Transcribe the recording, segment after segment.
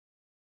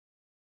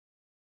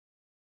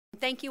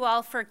Thank you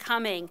all for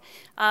coming.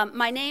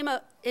 My name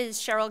is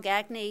Cheryl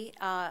Gagney.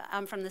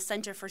 I'm from the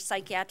Center for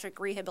Psychiatric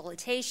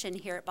Rehabilitation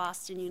here at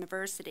Boston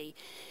University.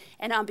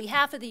 And on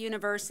behalf of the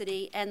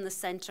university and the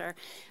center,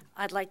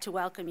 I'd like to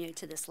welcome you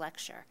to this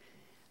lecture.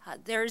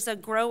 There's a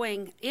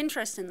growing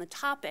interest in the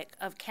topic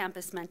of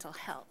campus mental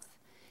health.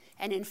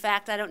 And in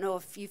fact, I don't know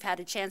if you've had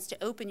a chance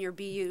to open your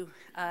BU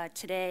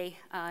Today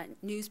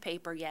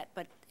newspaper yet,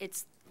 but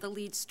the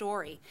lead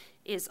story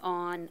is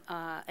on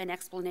an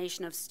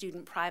explanation of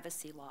student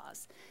privacy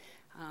laws.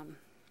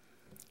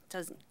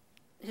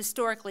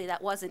 Historically,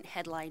 that wasn't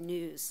headline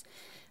news.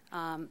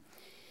 And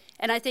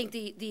I think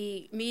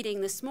the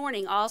meeting this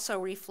morning also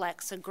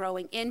reflects a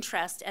growing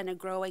interest and a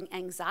growing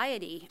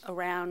anxiety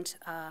around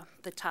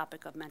the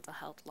topic of mental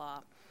health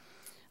law.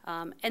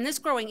 And this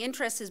growing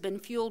interest has been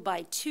fueled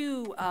by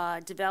two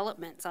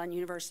developments on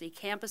university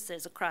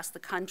campuses across the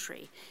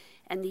country.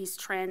 And these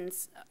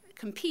trends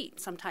compete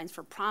sometimes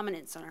for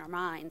prominence in our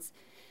minds.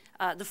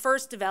 The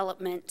first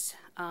development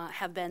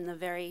have been the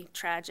very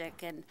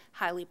tragic and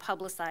highly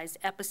publicized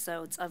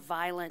episodes of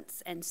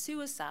violence and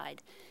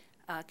suicide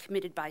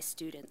committed by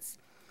students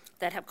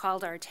that have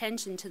called our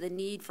attention to the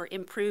need for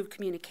improved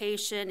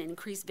communication and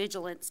increased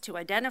vigilance to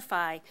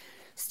identify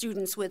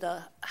students with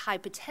a high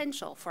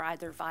potential for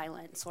either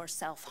violence or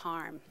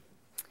self-harm.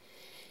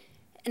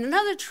 And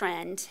another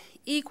trend,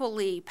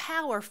 equally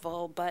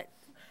powerful but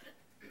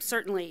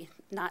certainly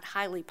not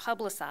highly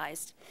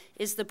publicized,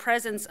 is the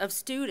presence of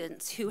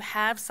students who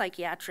have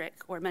psychiatric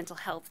or mental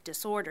health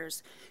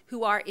disorders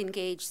who are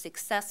engaged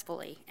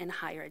successfully in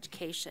higher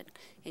education,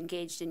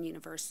 engaged in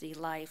university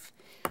life.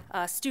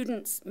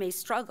 Students may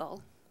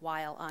struggle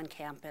while on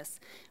campus,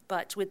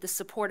 but with the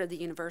support of the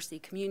university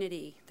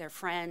community, their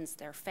friends,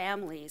 their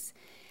families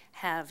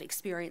have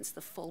experienced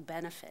the full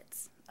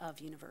benefits of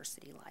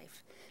university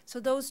life. So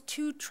those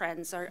two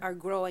trends are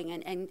growing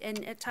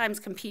and at times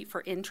compete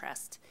for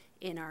interest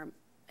in our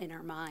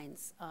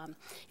minds.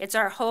 It's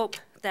our hope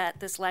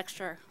that this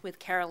lecture with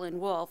Carolyn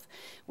Wolf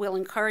will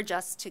encourage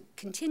us to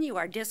continue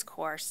our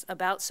discourse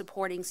about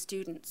supporting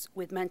students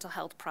with mental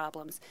health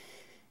problems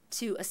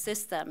to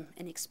assist them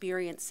in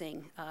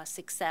experiencing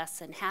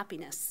success and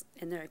happiness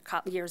in their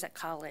years at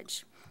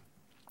college.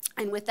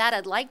 And with that,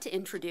 I'd like to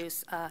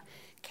introduce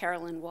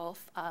Carolyn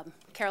Wolf.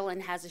 Carolyn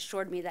has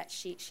assured me that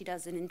she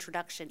does an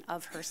introduction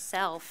of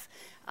herself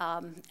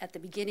at the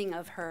beginning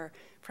of her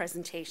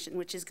presentation,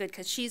 which is good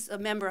because she's a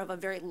member of a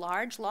very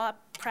large law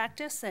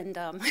practice and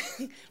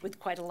with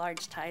quite a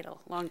large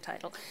title, long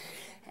title.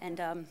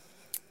 And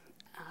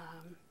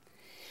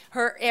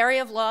her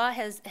area of law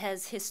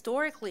has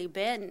historically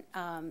been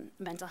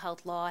mental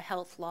health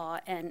law,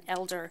 and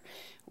elder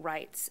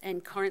rights.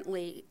 And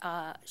currently,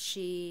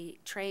 she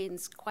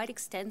trains quite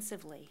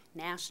extensively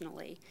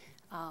nationally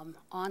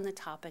on the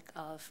topic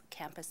of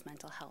campus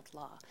mental health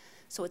law.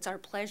 So it's our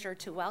pleasure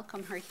to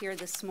welcome her here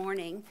this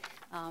morning.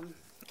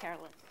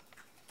 Carolyn.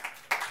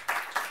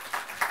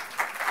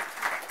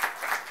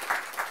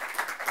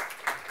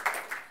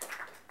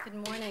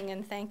 Good morning,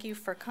 and thank you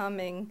for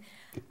coming.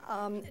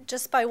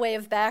 Just by way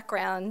of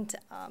background,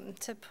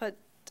 to put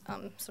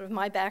sort of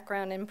my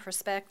background in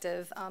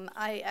perspective,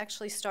 I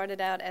actually started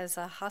out as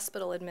a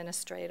hospital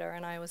administrator,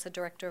 and I was a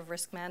director of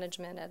risk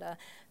management at a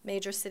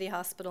major city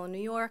hospital in New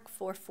York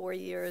for 4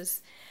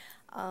 years.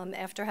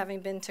 After having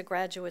been to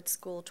graduate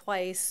school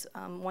twice,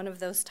 one of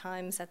those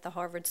times at the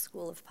Harvard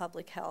School of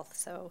Public Health.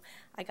 So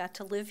I got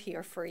to live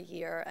here for a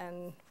year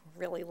and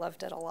really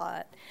loved it a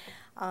lot.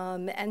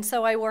 And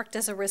so I worked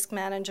as a risk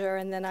manager,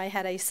 and then I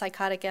had a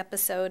psychotic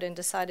episode and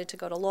decided to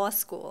go to law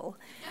school.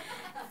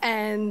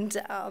 And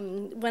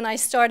when I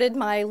started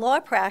my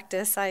law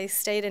practice, I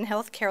stayed in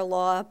healthcare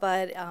law,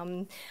 but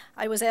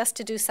I was asked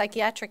to do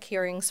psychiatric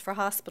hearings for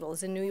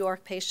hospitals. In New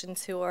York,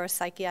 patients who are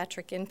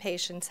psychiatric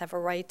inpatients have a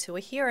right to a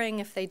hearing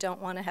if they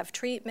don't want to have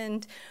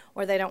treatment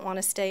or they don't want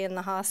to stay in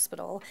the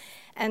hospital.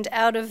 And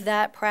out of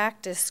that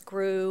practice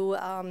grew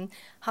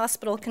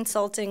hospital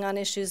consulting on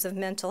issues of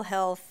mental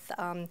health.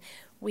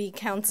 We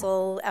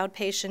counsel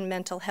outpatient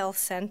mental health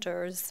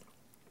centers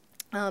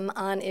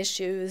on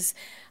issues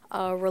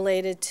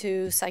related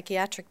to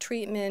psychiatric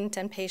treatment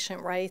and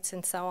patient rights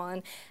and so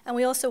on. And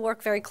we also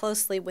work very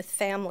closely with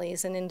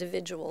families and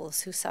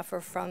individuals who suffer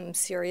from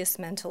serious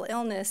mental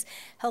illness,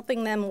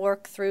 helping them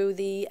work through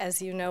the,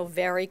 as you know,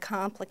 very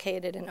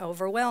complicated and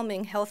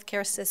overwhelming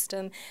healthcare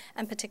system,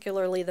 and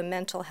particularly the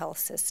mental health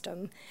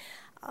system.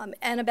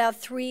 And about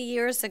 3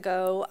 years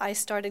ago, I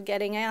started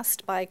getting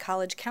asked by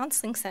college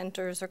counseling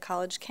centers or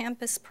college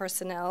campus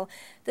personnel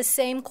the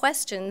same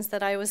questions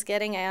that I was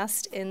getting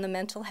asked in the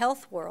mental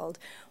health world.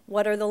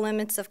 What are the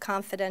limits of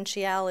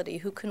confidentiality?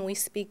 Who can we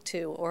speak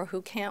to or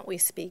who can't we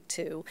speak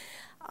to?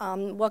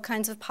 What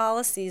kinds of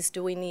policies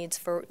do we need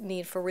for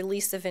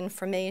release of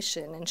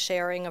information and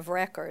sharing of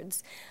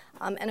records?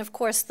 And of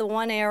course, the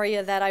one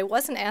area that I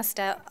wasn't asked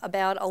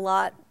about a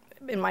lot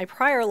in my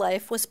prior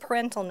life was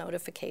parental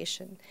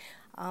notification.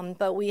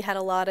 But we had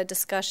a lot of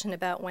discussion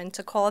about when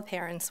to call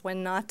parents,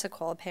 when not to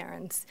call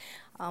parents.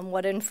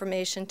 what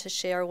information to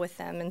share with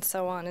them, and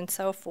so on and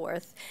so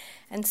forth.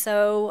 And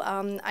so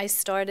I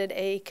started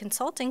a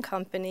consulting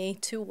company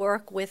to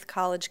work with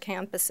college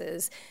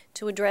campuses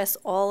to address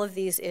all of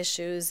these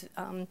issues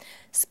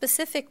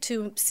specific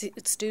to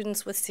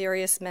students with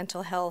serious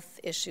mental health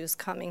issues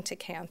coming to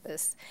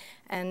campus.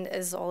 And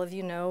as all of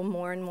you know,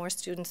 more and more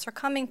students are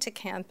coming to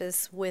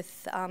campus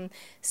with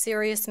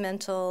serious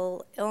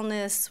mental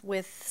illness,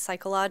 with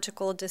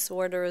psychological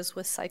disorders,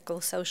 with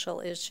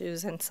psychosocial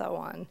issues, and so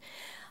on.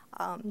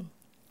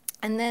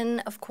 And then,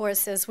 of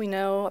course, as we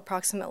know,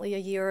 approximately a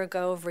year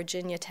ago,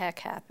 Virginia Tech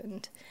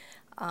happened,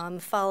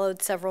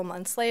 followed several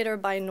months later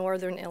by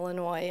Northern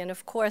Illinois. And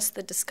of course,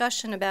 the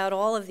discussion about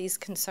all of these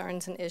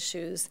concerns and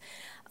issues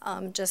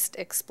just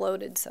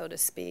exploded, so to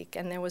speak.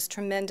 And there was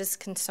tremendous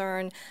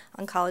concern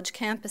on college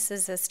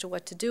campuses as to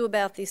what to do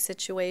about these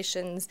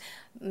situations.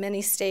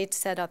 Many states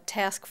set up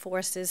task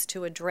forces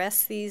to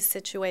address these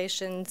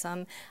situations.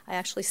 I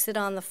actually sit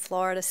on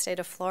the state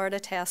of Florida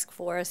task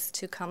force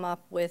to come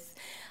up with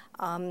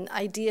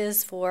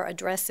ideas for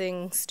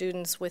addressing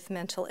students with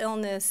mental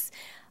illness,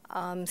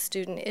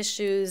 student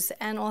issues,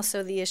 and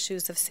also the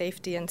issues of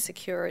safety and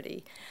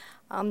security.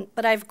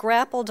 But I've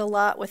grappled a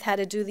lot with how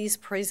to do these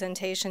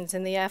presentations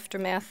in the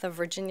aftermath of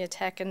Virginia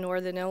Tech and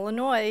Northern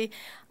Illinois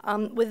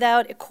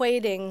without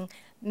equating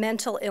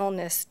mental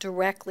illness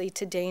directly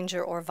to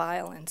danger or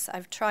violence.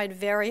 I've tried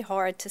very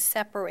hard to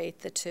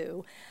separate the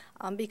two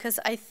because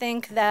I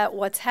think that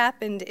what's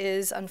happened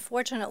is,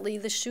 unfortunately,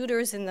 the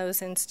shooters in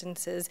those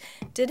instances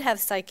did have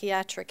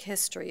psychiatric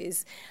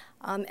histories.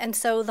 And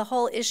so the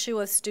whole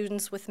issue of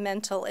students with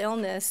mental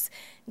illness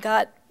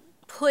got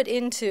put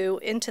into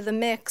the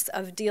mix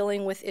of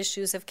dealing with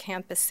issues of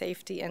campus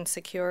safety and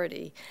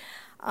security.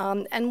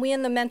 And we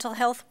in the mental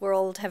health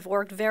world have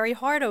worked very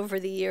hard over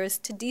the years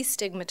to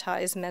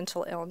destigmatize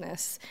mental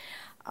illness.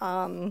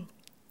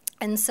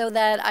 And so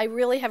that I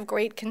really have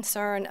great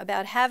concern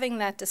about having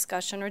that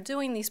discussion or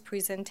doing these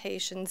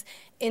presentations,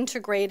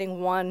 integrating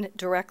one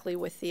directly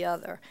with the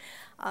other.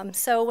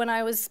 So when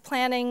I was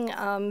planning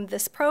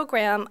this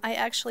program, I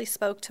actually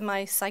spoke to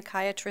my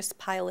psychiatrist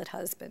pilot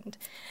husband.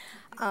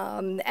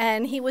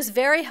 And he was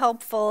very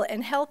helpful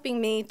in helping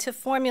me to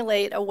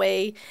formulate a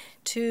way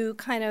to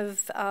kind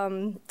of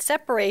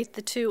separate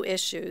the two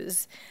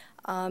issues.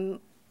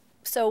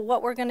 So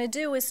what we're going to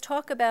do is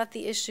talk about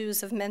the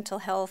issues of mental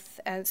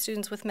health and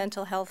students with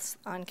mental health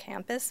on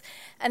campus,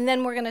 and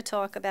then we're going to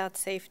talk about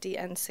safety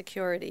and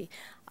security.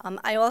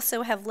 I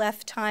also have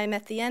left time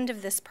at the end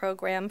of this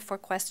program for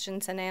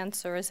questions and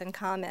answers and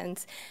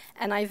comments,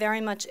 and I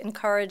very much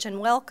encourage and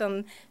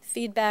welcome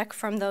feedback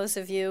from those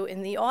of you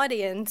in the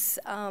audience,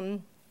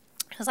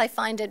 because I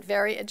find it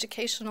very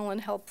educational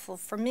and helpful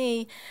for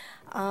me,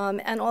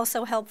 and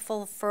also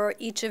helpful for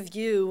each of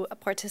you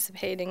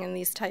participating in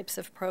these types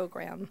of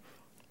programs.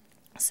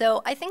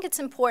 So I think it's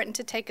important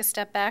to take a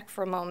step back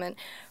for a moment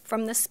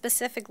from the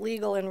specific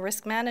legal and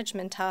risk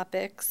management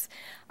topics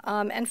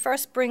and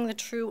first bring the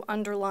true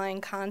underlying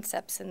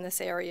concepts in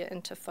this area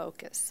into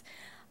focus.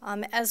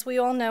 As we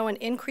all know, an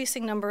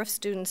increasing number of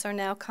students are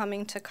now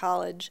coming to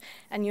college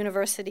and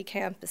university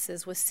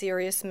campuses with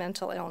serious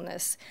mental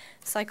illness,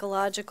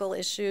 psychological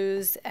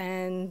issues,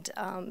 and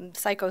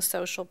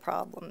psychosocial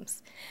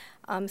problems.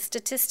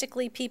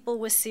 Statistically, people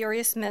with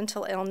serious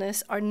mental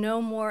illness are no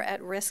more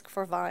at risk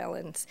for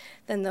violence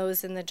than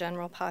those in the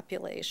general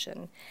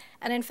population.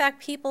 And in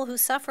fact, people who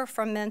suffer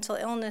from mental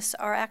illness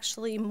are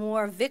actually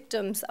more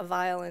victims of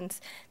violence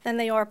than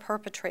they are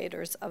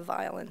perpetrators of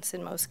violence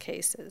in most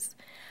cases.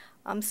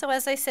 So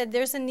as I said,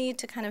 there's a need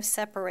to kind of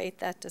separate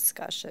that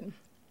discussion.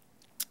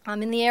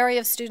 In the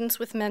area of students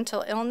with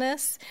mental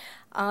illness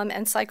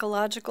and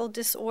psychological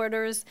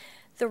disorders,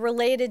 the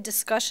related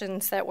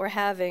discussions that we're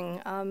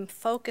having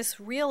focus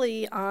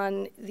really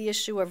on the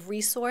issue of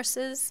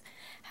resources.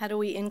 How do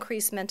we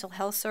increase mental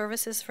health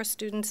services for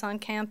students on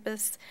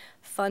campus,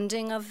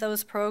 funding of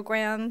those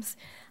programs,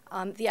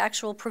 the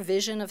actual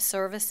provision of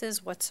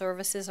services, what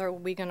services are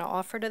we going to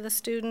offer to the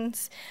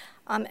students,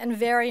 and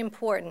very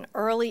important,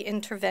 early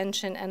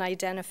intervention and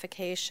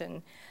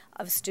identification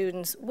of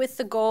students with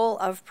the goal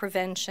of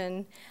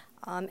prevention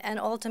and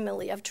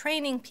ultimately of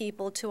training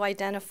people to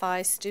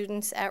identify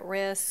students at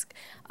risk,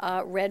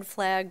 red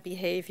flag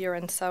behavior,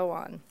 and so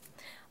on.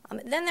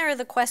 Then there are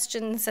the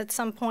questions at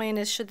some point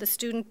is, should the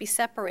student be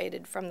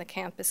separated from the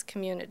campus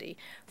community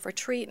for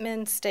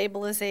treatment,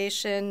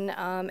 stabilization,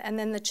 and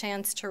then the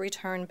chance to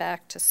return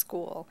back to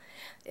school?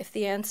 If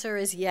the answer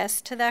is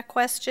yes to that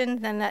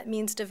question, then that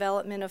means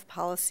development of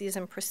policies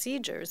and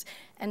procedures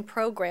and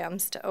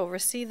programs to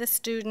oversee the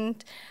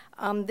student,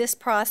 this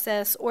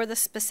process, or the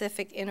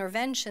specific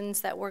interventions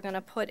that we're going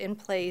to put in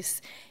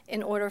place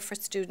in order for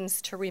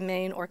students to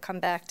remain or come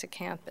back to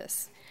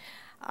campus.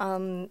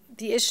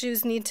 The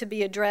issues need to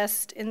be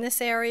addressed in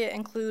this area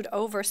include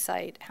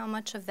oversight. How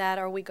much of that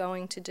are we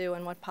going to do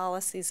and what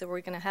policies are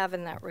we going to have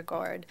in that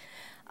regard?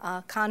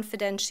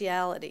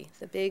 Confidentiality,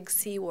 the big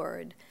C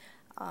word,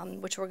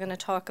 which we're going to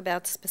talk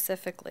about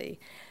specifically.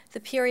 The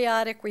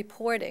periodic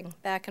reporting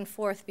back and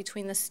forth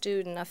between the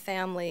student, a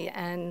family,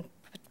 and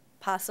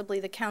possibly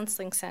the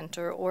counseling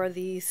center or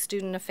the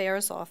student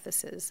affairs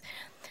offices.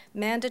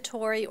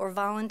 Mandatory or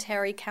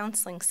voluntary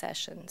counseling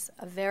sessions,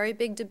 a very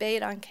big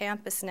debate on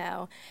campus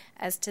now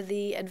as to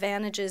the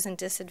advantages and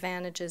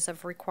disadvantages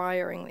of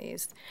requiring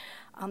these.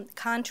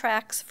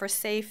 Contracts for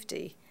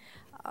safety.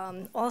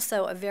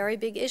 Also, a very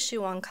big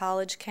issue on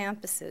college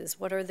campuses.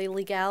 What are the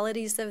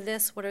legalities of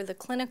this? What are the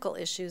clinical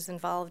issues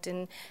involved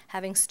in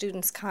having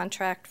students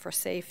contract for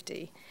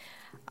safety?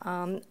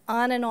 On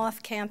and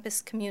off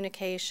campus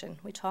communication.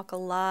 We talk a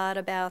lot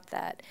about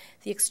that.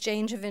 The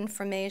exchange of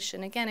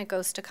information. Again, it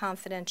goes to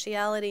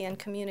confidentiality and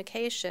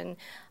communication.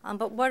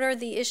 But what are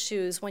the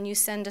issues when you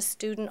send a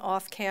student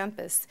off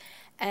campus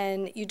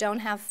and you don't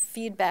have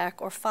feedback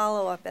or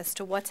follow-up as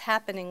to what's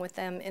happening with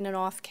them in an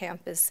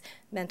off-campus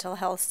mental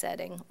health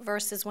setting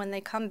versus when they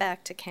come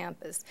back to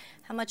campus?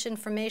 How much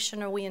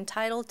information are we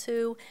entitled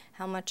to?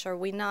 How much are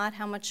we not?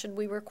 How much should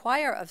we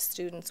require of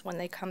students when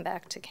they come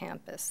back to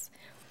campus?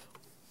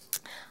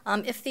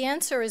 If the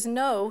answer is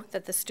no,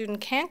 that the student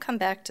can't come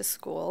back to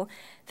school,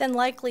 then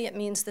likely it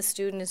means the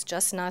student is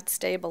just not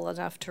stable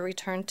enough to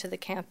return to the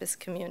campus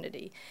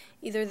community.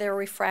 Either they're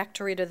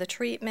refractory to the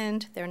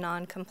treatment, they're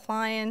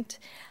non-compliant,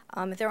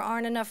 there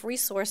aren't enough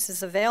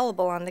resources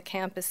available on the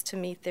campus to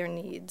meet their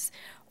needs,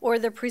 or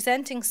they're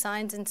presenting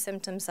signs and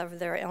symptoms of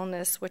their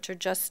illness which are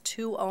just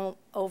too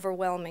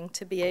overwhelming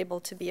to be able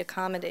to be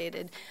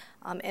accommodated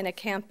in a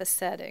campus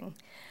setting.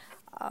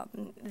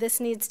 This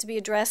needs to be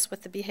addressed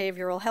with the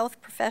behavioral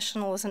health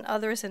professionals and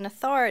others in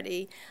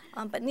authority,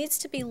 but needs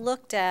to be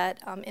looked at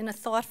in a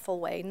thoughtful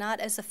way,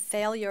 not as a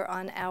failure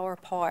on our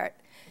part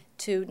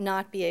to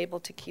not be able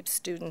to keep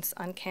students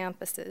on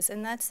campuses.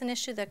 And that's an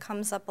issue that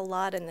comes up a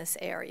lot in this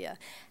area.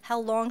 How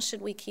long should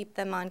we keep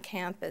them on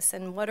campus,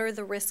 and what are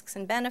the risks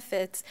and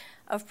benefits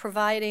of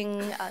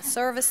providing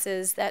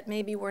services that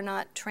maybe we're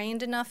not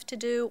trained enough to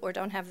do or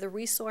don't have the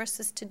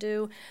resources to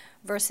do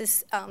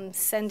versus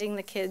sending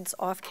the kids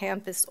off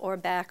campus or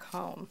back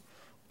home.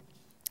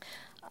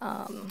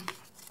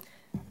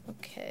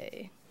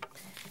 Okay.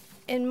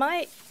 In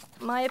my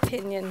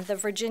opinion, the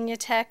Virginia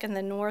Tech and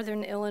the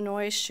Northern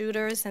Illinois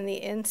shooters and the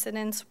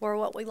incidents were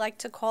what we like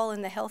to call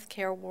in the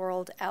healthcare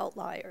world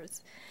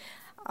outliers.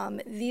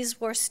 These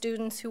were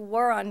students who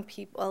were on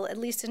people, at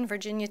least in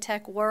Virginia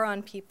Tech, were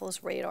on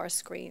people's radar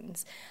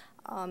screens.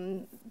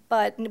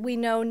 But we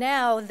know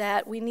now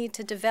that we need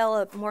to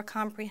develop more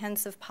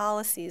comprehensive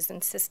policies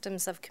and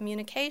systems of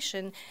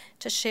communication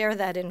to share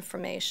that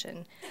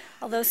information.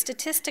 Although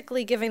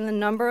statistically, given the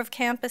number of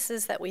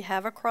campuses that we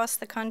have across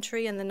the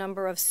country and the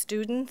number of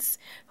students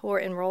who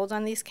are enrolled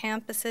on these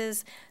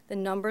campuses, the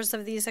numbers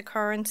of these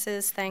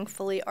occurrences,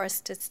 thankfully, are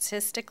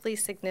statistically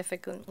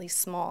significantly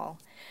small.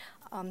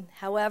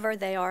 However,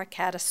 they are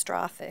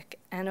catastrophic.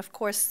 And of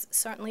course,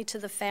 certainly to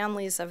the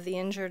families of the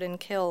injured and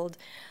killed,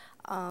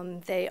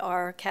 they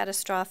are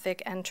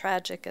catastrophic and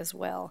tragic as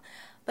well.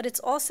 But it's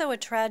also a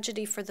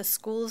tragedy for the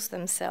schools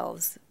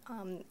themselves.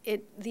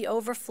 The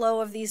overflow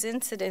of these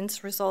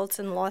incidents results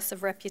in loss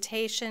of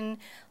reputation,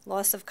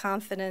 loss of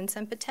confidence,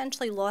 and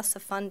potentially loss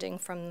of funding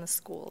from the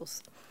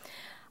schools.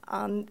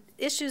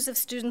 Issues of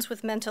students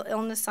with mental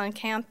illness on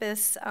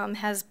campus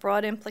has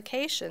broad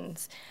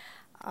implications.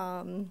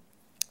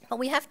 But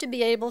we have to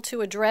be able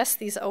to address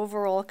these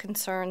overall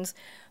concerns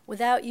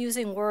without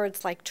using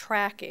words like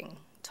tracking,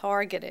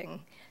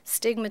 targeting,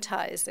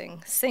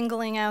 stigmatizing,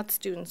 singling out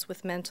students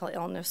with mental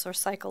illness or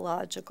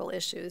psychological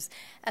issues,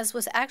 as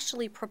was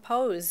actually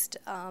proposed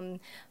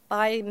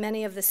by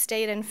many of the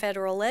state and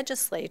federal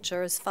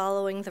legislatures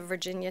following the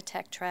Virginia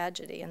Tech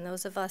tragedy. And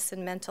those of us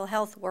in mental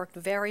health worked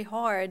very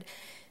hard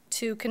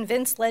to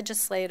convince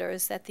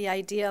legislators that the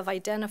idea of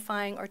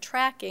identifying or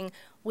tracking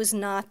was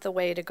not the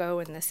way to go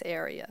in this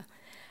area.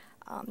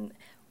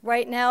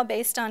 Right now,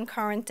 based on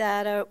current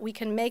data, we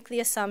can make the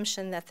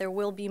assumption that there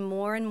will be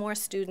more and more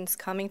students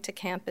coming to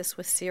campus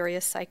with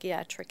serious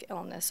psychiatric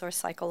illness or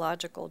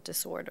psychological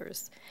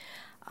disorders.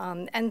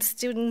 And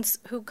students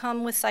who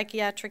come with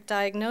psychiatric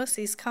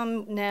diagnoses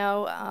come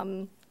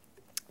now,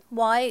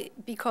 why?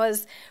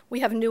 Because we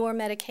have newer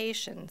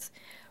medications.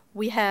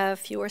 We have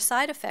fewer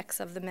side effects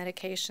of the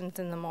medications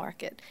in the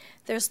market.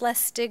 There's less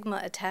stigma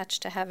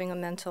attached to having a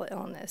mental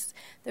illness.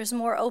 There's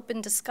more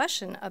open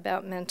discussion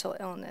about mental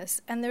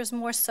illness, and there's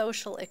more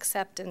social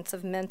acceptance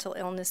of mental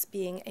illness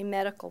being a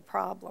medical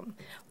problem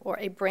or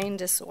a brain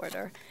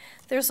disorder.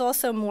 There's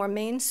also more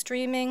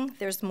mainstreaming.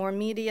 There's more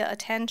media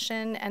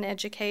attention and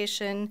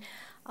education.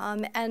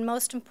 And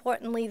most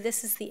importantly,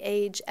 this is the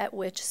age at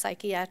which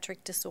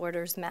psychiatric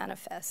disorders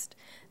manifest.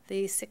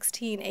 The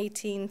 16,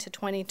 18 to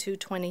 22,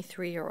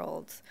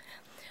 23-year-olds.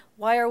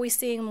 Why are we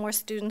seeing more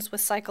students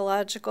with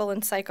psychological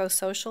and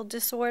psychosocial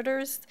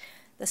disorders?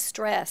 The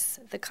stress,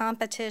 the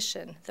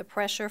competition, the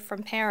pressure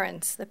from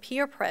parents, the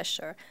peer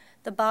pressure,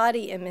 the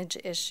body image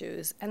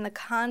issues, and the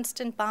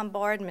constant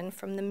bombardment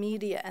from the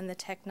media and the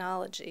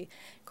technology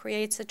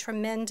creates a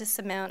tremendous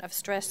amount of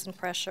stress and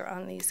pressure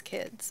on these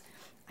kids.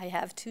 I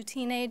have 2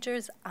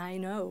 teenagers, I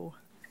know.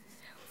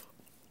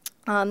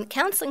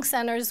 Counseling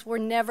centers were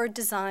never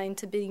designed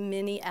to be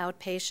mini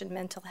outpatient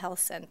mental health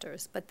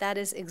centers, but that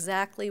is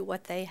exactly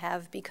what they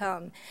have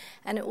become.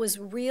 And it was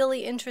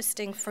really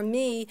interesting for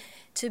me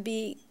to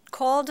be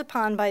called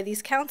upon by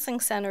these counseling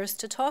centers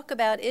to talk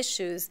about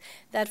issues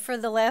that for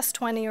the last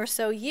 20 or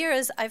so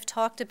years I've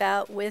talked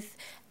about with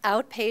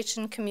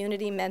outpatient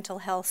community mental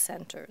health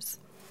centers.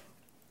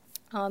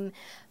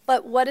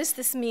 But what does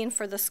this mean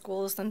for the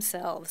schools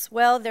themselves?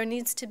 Well, there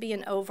needs to be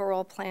an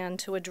overall plan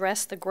to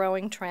address the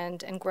growing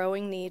trend and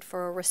growing need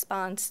for a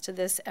response to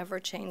this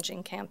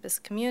ever-changing campus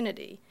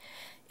community.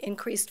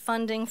 Increased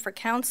funding for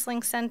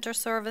counseling center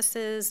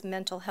services,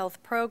 mental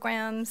health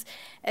programs,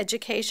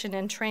 education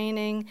and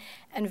training,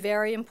 and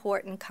very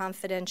important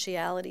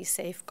confidentiality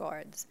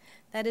safeguards.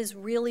 That is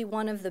really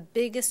one of the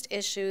biggest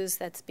issues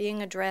that's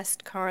being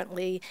addressed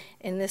currently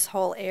in this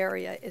whole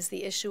area is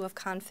the issue of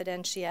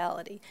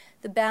confidentiality,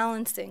 the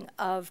balancing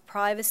of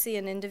privacy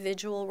and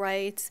individual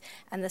rights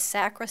and the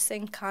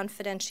sacrosanct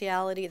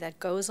confidentiality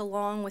that goes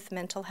along with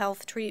mental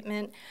health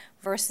treatment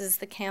versus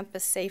the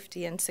campus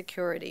safety and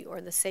security or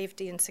the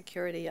safety and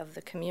security of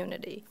the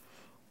community.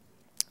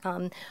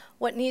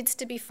 What needs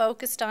to be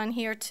focused on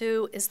here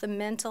too is the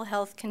mental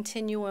health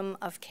continuum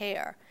of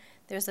care.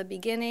 There's a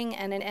beginning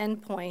and an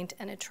end point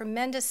and a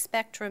tremendous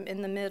spectrum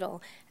in the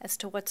middle as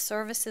to what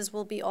services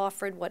will be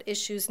offered, what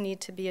issues need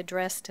to be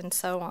addressed, and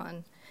so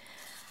on.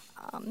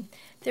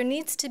 There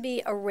needs to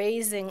be a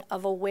raising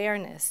of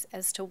awareness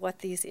as to what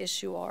these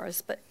issues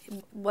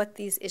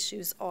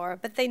are,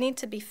 but they need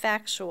to be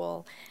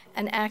factual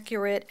and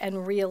accurate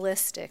and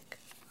realistic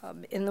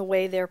in the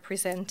way they're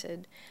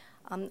presented.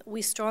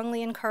 We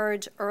strongly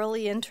encourage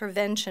early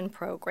intervention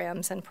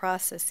programs and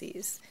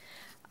processes.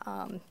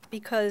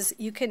 Because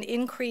you can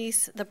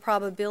increase the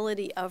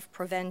probability of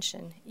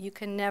prevention. You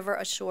can never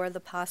assure the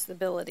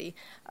possibility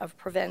of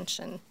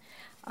prevention.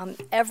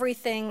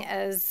 Everything,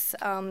 as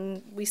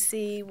we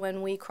see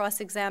when we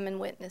cross-examine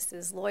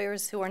witnesses,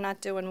 lawyers who are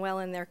not doing well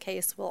in their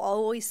case will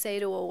always say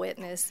to a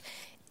witness,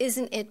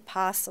 isn't it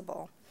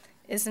possible?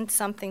 Isn't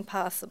something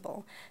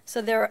possible?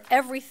 So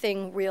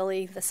everything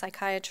really, the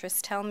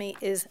psychiatrists tell me,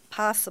 is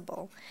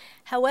possible.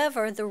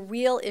 However, the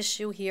real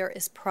issue here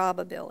is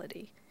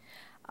probability.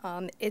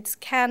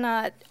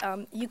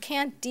 You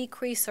can't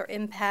decrease or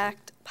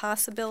impact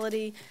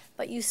possibility,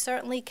 but you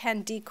certainly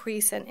can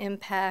decrease an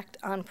impact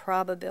on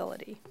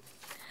probability.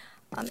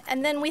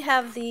 And then we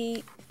have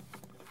the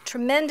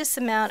tremendous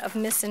amount of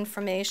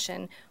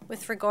misinformation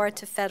with regard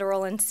to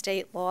federal and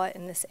state law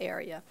in this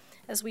area.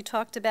 As we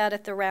talked about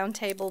at the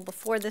roundtable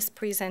before this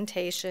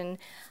presentation,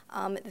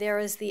 there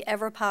is the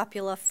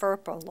ever-popular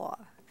FERPA law.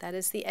 That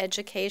is the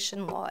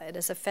education law. It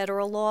is a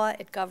federal law.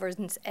 It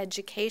governs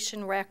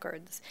education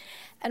records.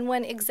 And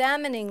when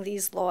examining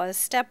these laws,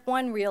 step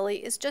one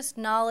really is just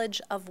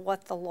knowledge of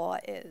what the law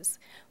is,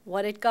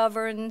 what it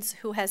governs,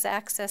 who has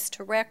access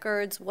to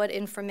records, what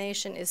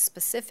information is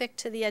specific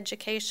to the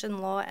education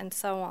law, and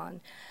so on.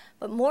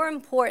 But more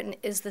important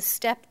is the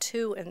step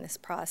two in this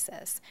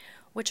process,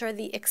 which are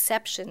the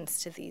exceptions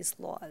to these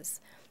laws.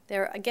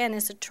 There, again,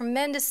 is a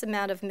tremendous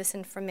amount of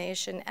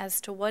misinformation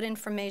as to what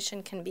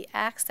information can be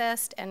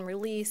accessed and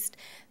released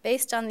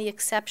based on the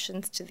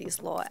exceptions to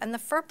these laws. And the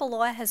FERPA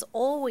law has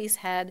always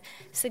had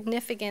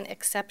significant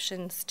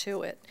exceptions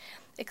to it.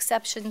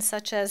 Exceptions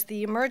such as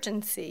the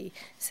emergency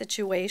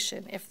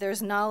situation. If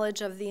there's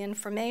knowledge of the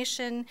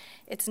information,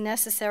 it's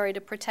necessary to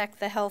protect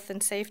the health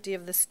and safety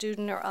of the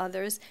student or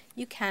others,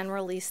 you can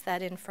release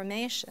that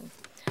information.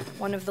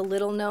 One of the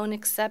little-known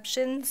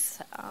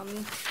exceptions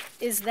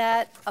is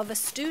that of a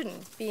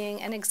student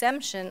being an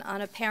exemption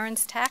on a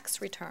parent's tax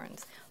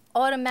returns.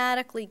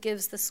 Automatically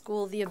gives the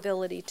school the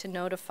ability to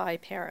notify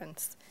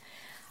parents,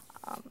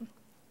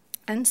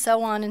 and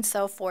so on and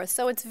so forth.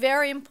 So it's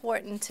very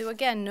important to,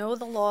 again, know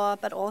the law,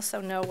 but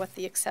also know what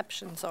the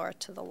exceptions are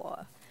to the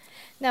law.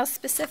 Now,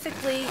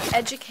 specifically,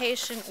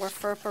 education or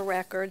FERPA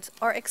records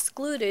are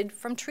excluded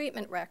from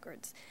treatment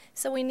records.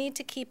 So we need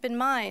to keep in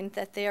mind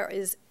that there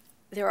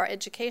are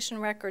education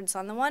records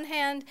on the one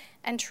hand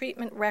and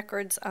treatment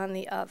records on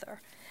the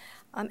other.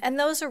 And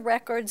those are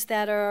records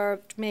that are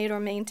made or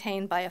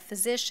maintained by a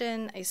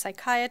physician, a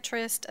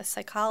psychiatrist, a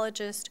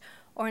psychologist,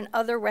 or an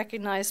other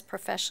recognized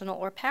professional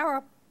or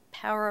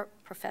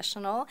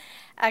paraprofessional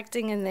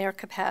acting in their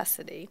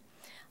capacity.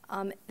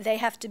 They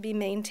have to be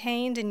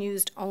maintained and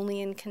used only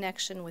in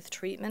connection with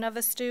treatment of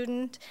a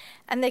student,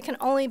 and they can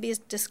only be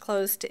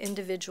disclosed to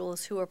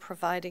individuals who are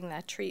providing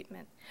that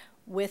treatment,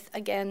 with,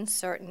 again,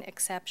 certain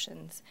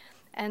exceptions.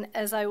 And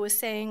as I was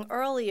saying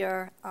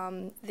earlier,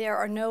 there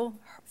are no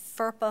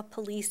FERPA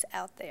police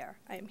out there.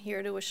 I am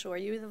here to assure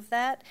you of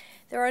that.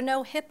 There are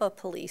no HIPAA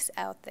police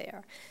out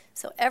there.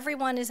 So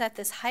everyone is at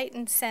this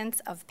heightened sense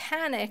of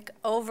panic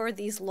over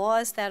these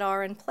laws that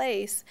are in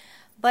place,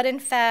 but in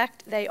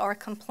fact, they are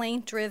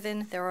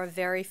complaint-driven. There are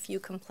very few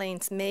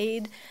complaints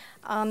made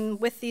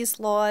with these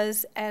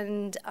laws,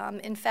 and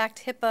in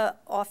fact, HIPAA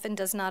often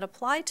does not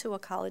apply to a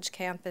college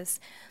campus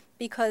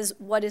because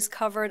what is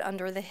covered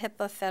under the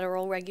HIPAA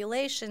federal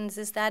regulations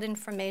is that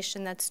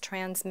information that's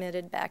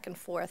transmitted back and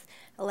forth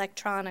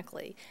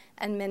electronically,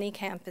 and many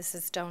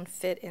campuses don't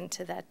fit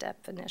into that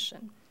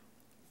definition.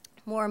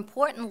 More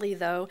importantly,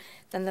 though,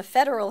 than the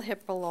federal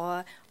HIPAA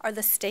law are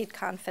the state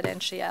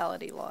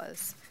confidentiality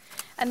laws.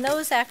 And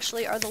those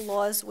actually are the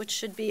laws which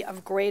should be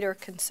of greater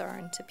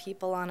concern to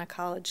people on a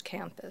college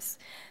campus,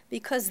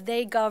 because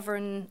they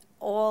govern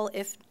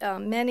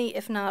many,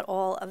 if not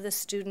all, of the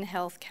student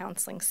health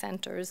counseling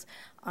centers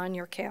on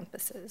your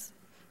campuses.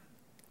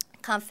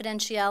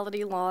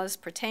 Confidentiality laws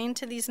pertain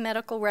to these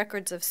medical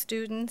records of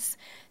students.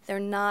 They are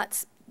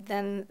not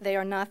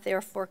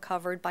therefore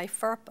covered by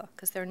FERPA,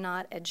 because they're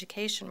not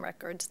education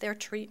records, they're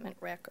treatment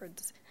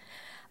records.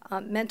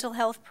 Mental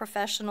health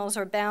professionals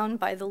are bound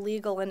by the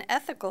legal and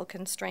ethical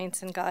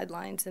constraints and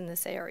guidelines in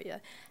this area,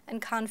 and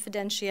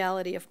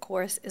confidentiality, of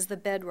course, is the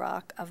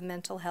bedrock of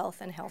mental health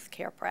and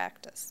healthcare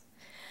practice.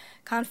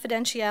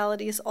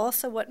 Confidentiality is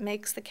also what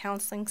makes the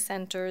counseling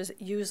centers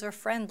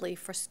user-friendly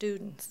for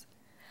students.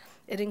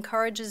 It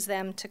encourages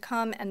them to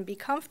come and be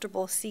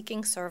comfortable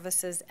seeking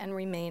services and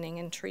remaining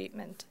in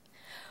treatment.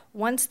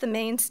 Once the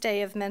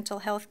mainstay of mental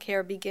health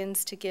care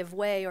begins to give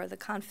way, or the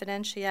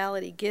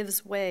confidentiality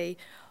gives way,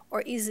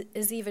 or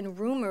is even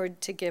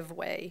rumored to give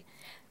way,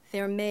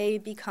 there may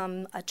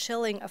become a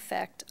chilling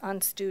effect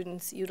on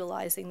students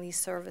utilizing these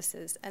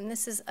services. And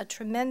this is a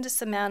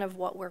tremendous amount of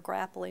what we're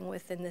grappling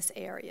with in this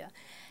area.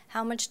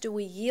 How much do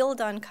we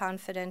yield on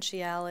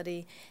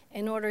confidentiality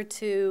in order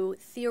to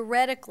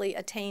theoretically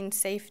attain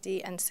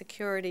safety and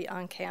security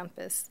on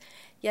campus,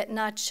 yet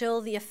not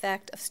chill the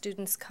effect of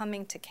students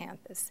coming to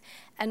campus?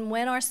 And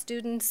when are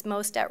students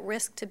most at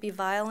risk to be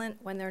violent?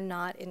 When they're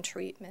not in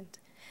treatment.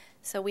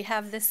 So we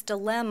have this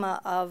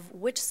dilemma of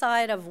which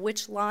side of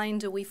which line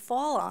do we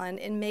fall on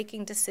in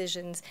making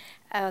decisions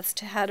as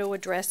to how to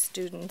address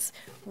students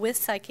with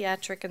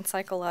psychiatric and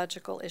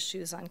psychological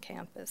issues on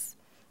campus.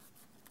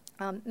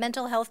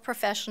 Mental health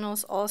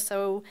professionals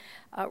also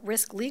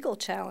risk legal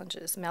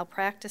challenges,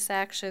 malpractice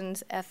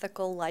actions,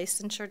 ethical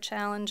licensure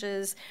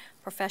challenges,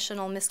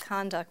 professional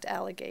misconduct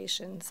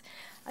allegations.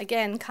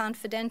 Again,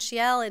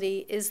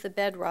 confidentiality is the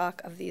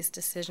bedrock of these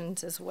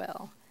decisions as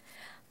well.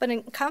 But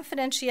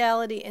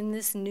confidentiality in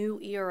this new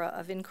era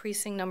of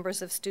increasing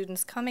numbers of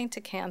students coming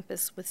to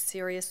campus with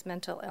serious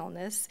mental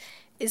illness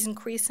is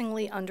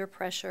increasingly under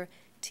pressure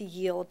to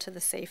yield to the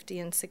safety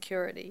and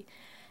security.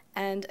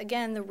 And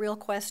again, the real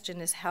question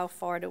is, how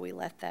far do we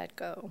let that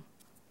go?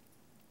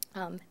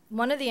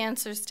 One of the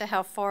answers to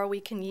how far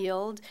we can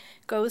yield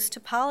goes to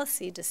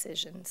policy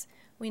decisions.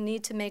 We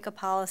need to make a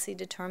policy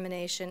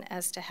determination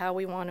as to how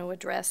we want to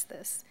address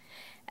this.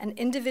 And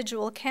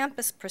individual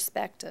campus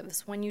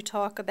perspectives, when you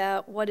talk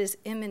about what is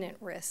imminent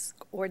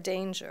risk or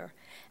danger,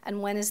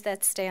 and when is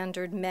that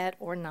standard met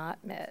or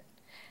not met.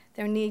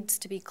 There needs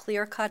to be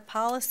clear-cut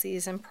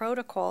policies and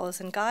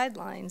protocols and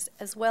guidelines,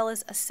 as well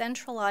as a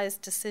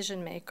centralized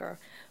decision maker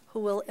who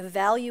will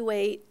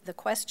evaluate the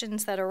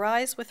questions that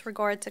arise with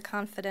regard to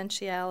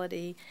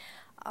confidentiality,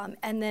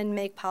 and then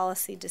make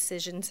policy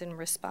decisions in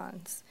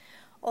response.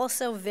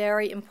 Also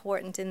very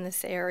important in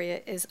this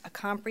area is a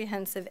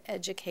comprehensive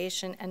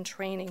education and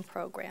training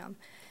program,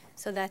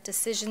 so that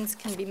decisions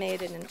can be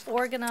made in an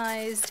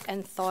organized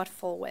and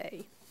thoughtful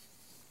way.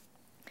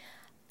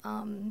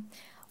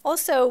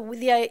 Also,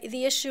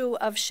 the issue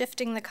of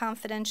shifting the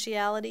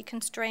confidentiality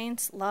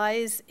constraints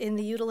lies in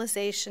the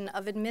utilization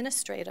of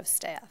administrative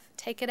staff.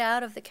 Take it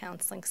out of the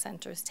counseling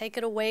centers, take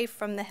it away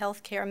from the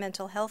healthcare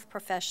mental health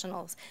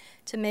professionals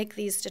to make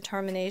these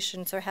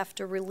determinations or have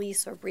to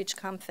release or breach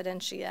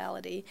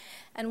confidentiality.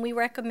 And we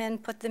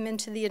recommend put them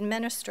into the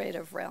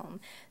administrative realm,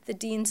 the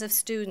deans of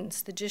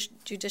students, the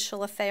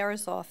judicial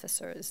affairs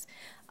officers,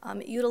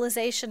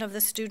 utilization of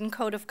the student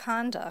code of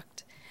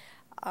conduct,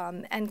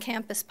 and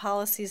campus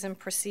policies and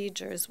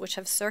procedures which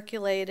have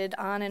circulated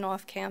on and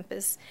off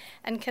campus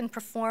and can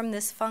perform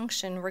this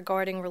function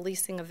regarding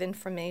releasing of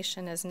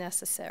information as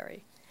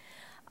necessary.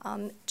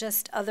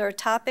 Just other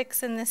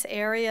topics in this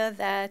area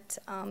that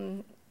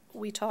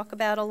we talk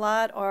about a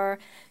lot are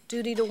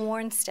duty to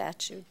warn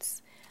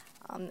statutes.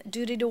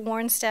 Duty to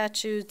warn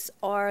statutes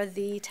are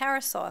the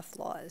Tarasoff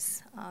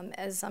laws.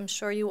 As I'm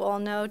sure you all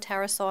know,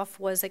 Tarasoff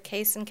was a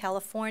case in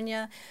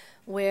California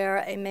where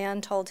a man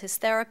told his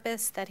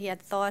therapist that he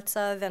had thoughts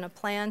of and a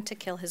plan to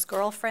kill his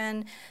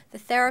girlfriend. The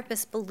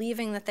therapist,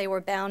 believing that they were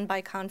bound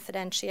by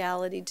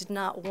confidentiality, did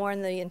not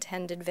warn the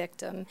intended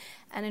victim.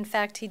 And in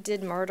fact, he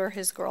did murder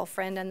his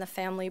girlfriend, and the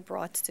family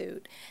brought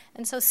suit.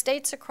 And so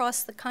states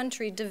across the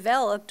country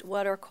developed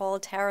what are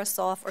called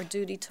Tarasoff or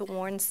duty to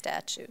warn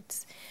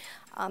statutes.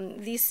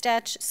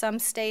 Some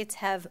states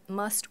have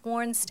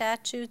must-warn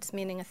statutes,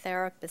 meaning a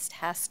therapist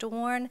has to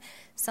warn.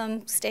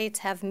 Some states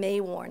have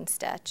may-warn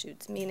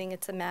statutes, meaning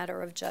it's a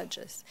matter of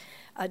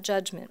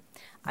judgment.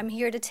 I'm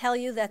here to tell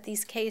you that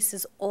these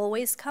cases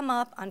always come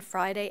up on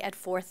Friday at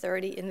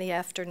 4:30 in the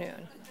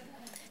afternoon.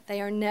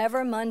 They are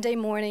never Monday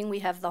morning. We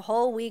have the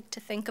whole week to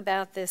think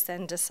about this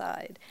and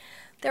decide.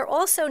 They're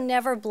also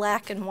never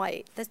black and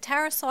white. The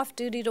Tarasoff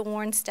duty to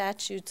warn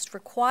statutes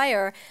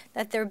require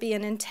that there be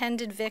an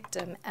intended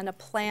victim and a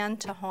plan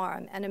to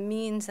harm and a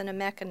means and a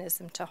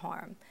mechanism to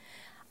harm.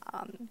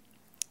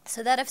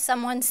 So that if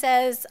someone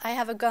says, I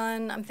have a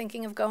gun, I'm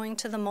thinking of going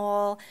to the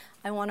mall,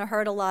 I want to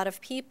hurt a lot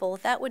of people,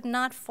 that would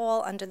not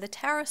fall under the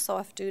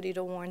Tarasoff duty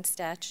to warn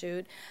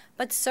statute,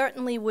 but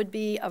certainly would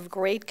be of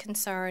great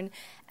concern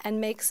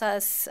and makes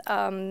us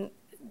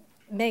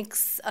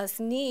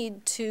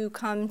need to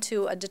come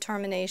to a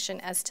determination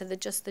as to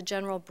just the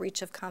general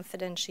breach of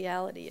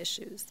confidentiality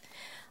issues.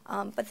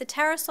 But the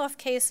Tarasoff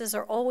cases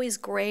are always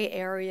gray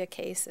area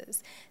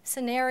cases.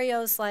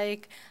 Scenarios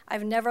like,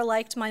 I've never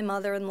liked my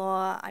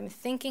mother-in-law, I'm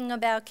thinking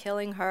about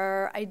killing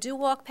her, I do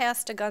walk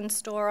past a gun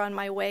store on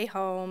my way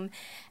home,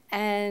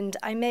 and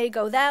I may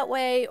go that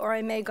way or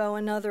I may go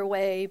another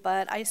way,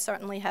 but I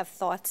certainly have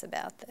thoughts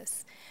about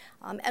this.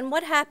 And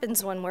what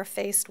happens when we're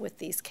faced with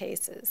these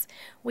cases?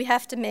 We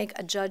have to make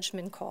a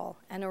judgment call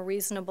and a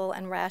reasonable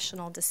and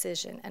rational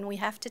decision, and we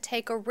have to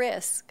take a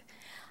risk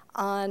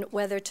on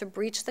whether to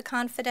breach the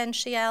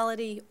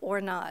confidentiality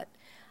or not.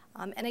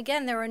 And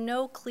again, there are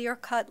no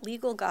clear-cut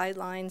legal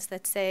guidelines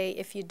that say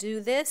if you do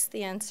this,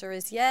 the answer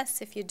is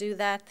yes, if you do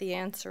that, the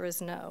answer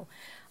is no.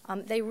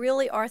 They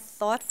really are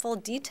thoughtful,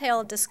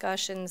 detailed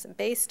discussions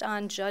based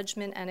on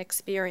judgment and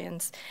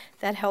experience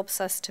that helps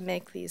us to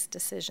make these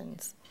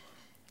decisions.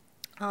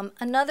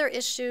 Another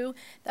issue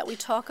that we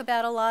talk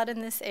about a lot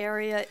in this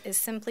area is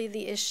simply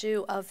the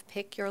issue of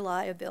pick your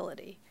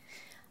liability.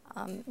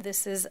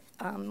 This is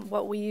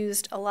what we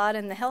used a lot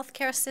in the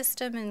healthcare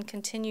system and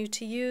continue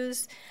to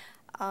use.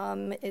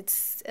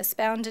 It's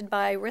expounded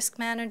by risk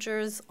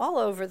managers all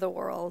over the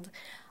world.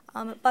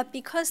 But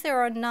because there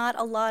are not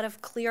a lot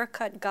of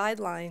clear-cut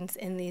guidelines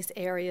in these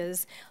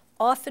areas,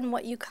 often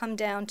what you come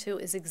down to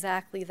is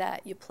exactly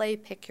that. You play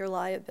pick your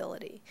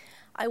liability.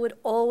 I would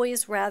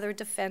always rather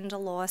defend a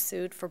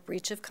lawsuit for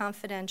breach of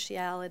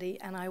confidentiality,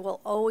 and I will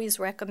always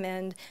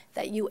recommend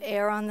that you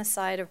err on the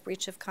side of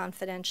breach of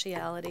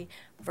confidentiality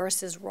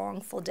versus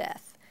wrongful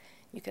death.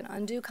 You can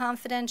undo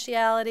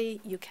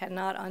confidentiality, you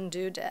cannot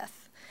undo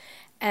death.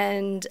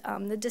 And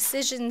the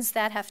decisions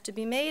that have to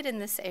be made in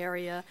this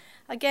area,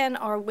 again,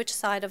 are which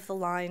side of the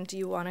line do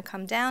you want to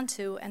come down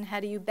to, and how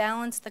do you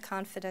balance the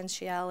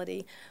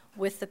confidentiality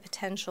with the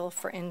potential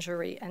for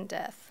injury and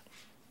death.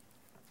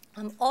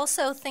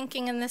 Also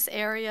thinking in this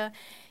area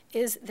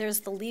is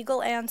there's the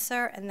legal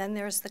answer and then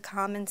there's the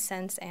common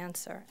sense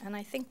answer. And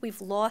I think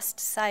we've lost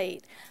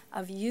sight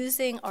of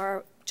using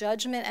our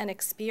judgment and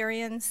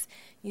experience,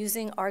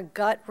 using our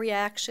gut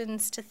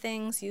reactions to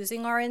things,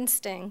 using our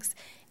instincts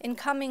in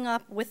coming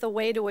up with a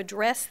way to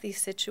address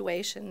these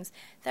situations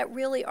that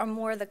really are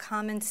more the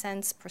common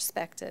sense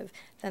perspective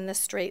than the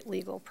straight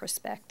legal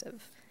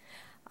perspective.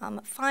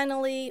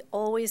 Finally,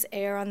 always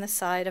err on the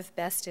side of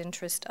best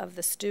interest of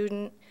the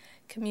student,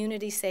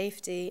 community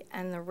safety,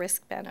 and the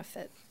risk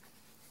benefit.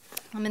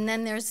 And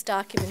then there's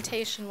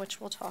documentation, which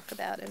we'll talk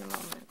about in a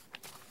moment.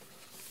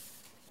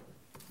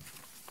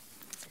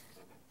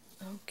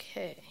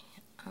 Okay.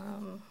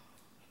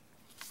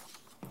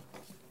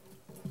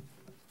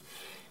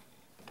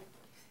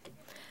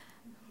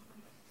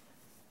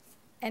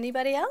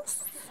 Anybody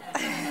else?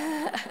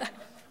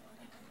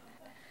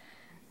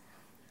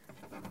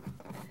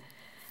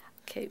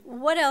 Okay,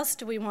 what else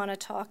do we want to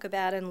talk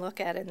about and look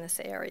at in this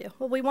area?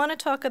 Well, we want to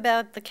talk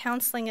about the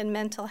counseling and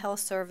mental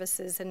health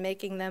services and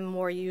making them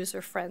more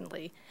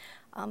user-friendly,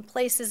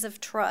 places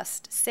of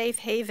trust, safe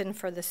haven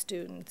for the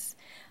students,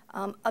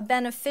 a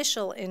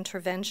beneficial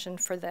intervention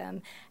for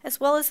them, as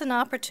well as an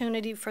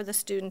opportunity for the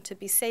student to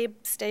be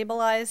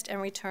stabilized and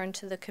returned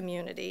to the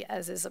community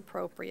as is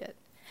appropriate.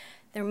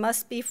 There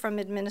must be from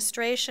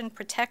administration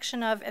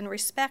protection of and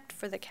respect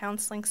for the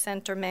counseling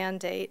center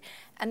mandate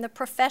and the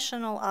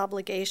professional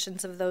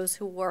obligations of those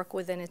who work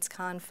within its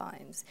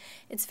confines.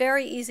 It's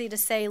very easy to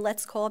say,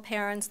 let's call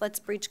parents, let's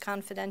breach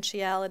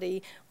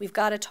confidentiality, we've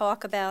got to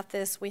talk about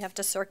this, we have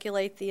to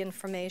circulate the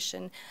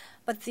information.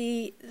 But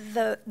the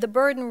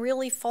burden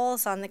really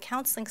falls on the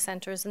counseling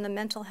centers and the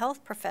mental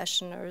health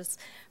professionals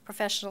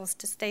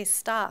to say,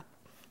 stop.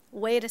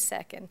 Wait a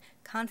second,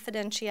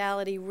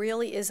 confidentiality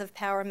really is of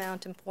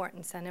paramount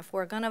importance, and if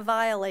we're going to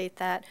violate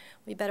that,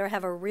 we better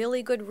have a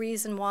really good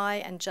reason why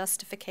and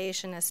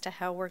justification as to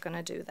how we're going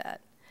to do that.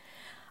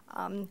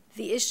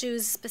 The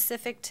issues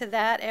specific to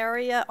that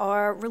area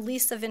are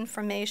release of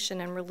information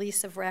and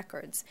release of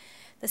records.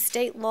 The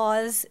state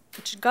laws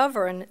which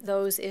govern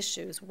those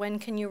issues, when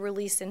can you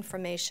release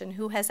information,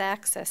 who has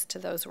access to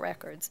those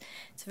records.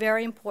 It's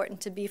very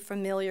important to be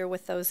familiar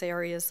with those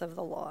areas of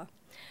the law.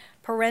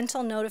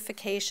 Parental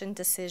notification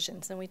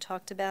decisions, and we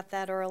talked about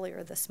that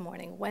earlier this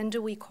morning. When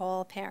do we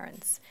call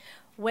parents?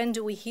 When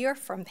do we hear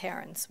from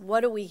parents?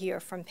 What do we hear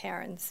from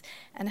parents?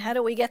 And how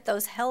do we get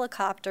those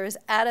helicopters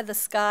out of the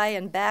sky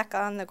and back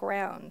on the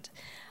ground?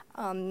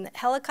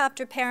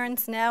 Helicopter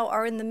parents now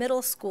are in the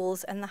middle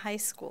schools and the high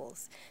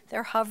schools.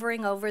 They're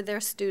hovering over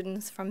their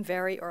students from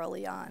very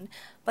early on,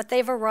 but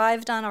they've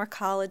arrived on our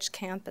college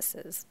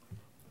campuses.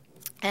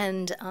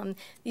 And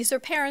these are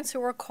parents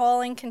who are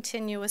calling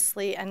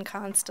continuously and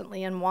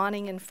constantly and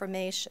wanting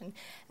information.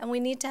 And we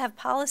need to have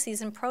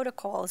policies and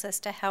protocols as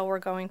to how we're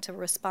going to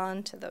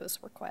respond to those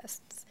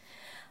requests.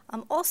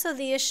 Also,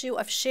 the issue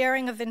of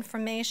sharing of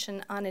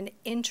information on an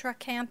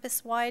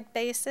intra-campus-wide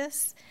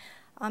basis,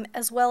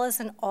 as well as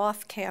an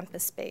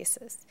off-campus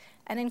basis.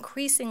 And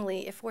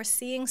increasingly, if we're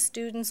seeing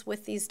students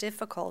with these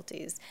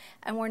difficulties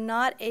and we're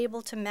not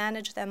able to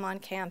manage them on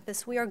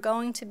campus, we are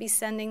going to be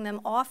sending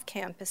them off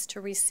campus to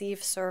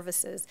receive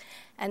services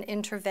and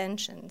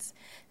interventions.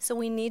 So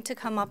we need to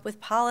come up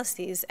with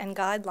policies and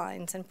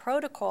guidelines and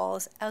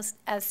protocols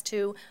as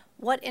to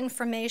what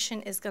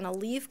information is going to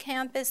leave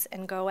campus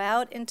and go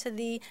out into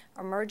the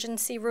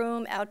emergency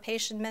room,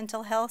 outpatient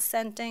mental health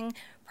setting,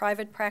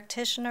 private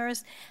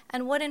practitioners,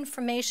 and what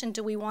information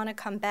do we want to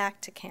come back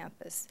to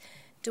campus?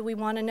 Do we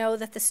want to know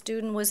that the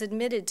student was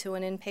admitted to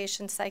an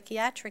inpatient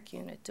psychiatric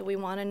unit? Do we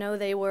want to know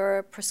they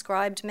were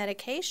prescribed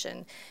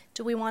medication?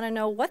 Do we want to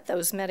know what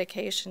those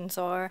medications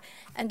are?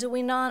 And do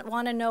we not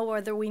want to know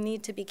whether we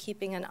need to be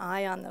keeping an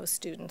eye on those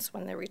students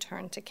when they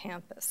return to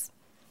campus?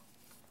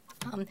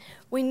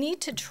 We need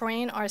to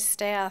train our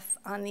staff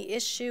on the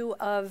issue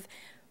of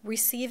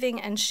receiving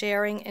and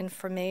sharing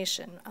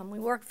information. We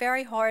work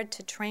very hard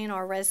to train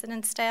our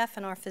resident staff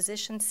and our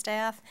physician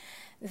staff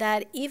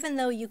that even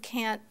though you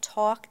can't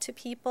talk to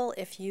people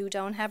if you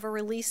don't have a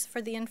release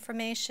for the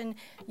information,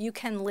 you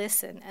can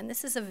listen. And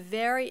this is a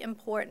very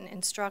important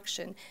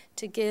instruction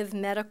to give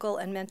medical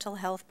and mental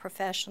health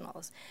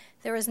professionals.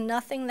 There is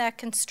nothing that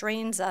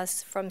constrains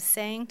us from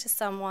saying to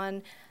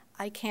someone,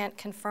 I can't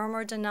confirm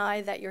or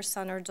deny that your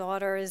son or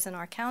daughter is in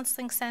our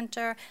counseling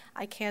center.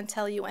 I can't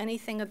tell you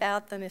anything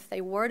about them if they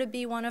were to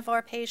be one of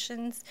our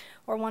patients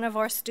or one of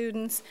our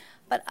students,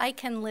 but I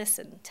can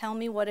listen. Tell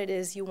me what it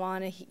is you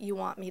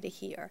want me to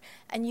hear.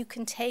 And you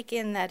can take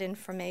in that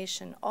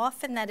information.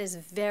 Often that is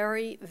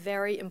very,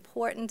 very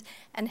important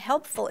and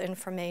helpful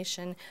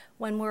information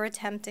when we're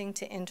attempting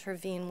to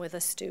intervene with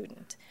a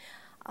student.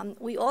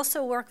 We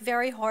also work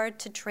very hard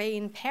to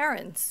train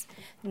parents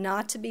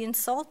not to be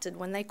insulted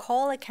when they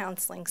call a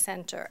counseling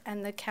center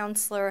and the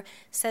counselor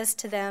says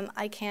to them,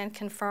 I can't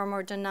confirm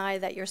or deny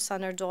that your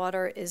son or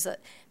daughter is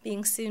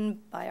being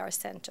seen by our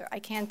center. I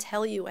can't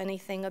tell you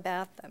anything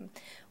about them.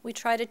 We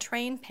try to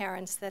train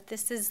parents that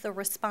this is the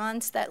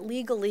response that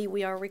legally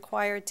we are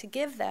required to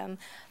give them,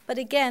 but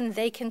again,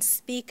 they can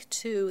speak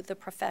to the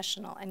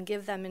professional and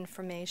give them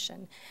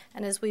information.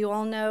 And as we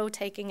all know,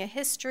 taking a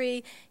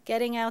history,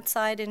 getting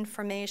outside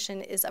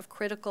information is of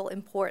critical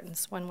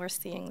importance when we're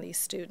seeing these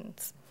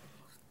students.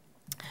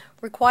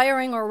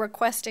 Requiring or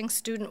requesting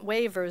student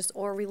waivers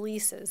or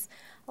releases.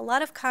 A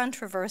lot of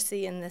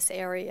controversy in this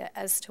area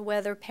as to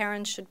whether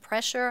parents should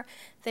pressure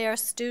their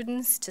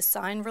students to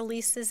sign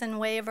releases and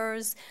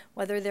waivers,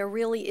 whether there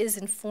really is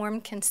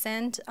informed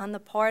consent on the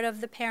part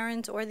of the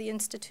parent or the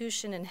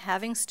institution in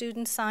having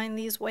students sign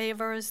these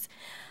waivers,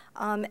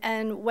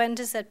 and when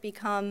does it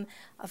become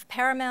of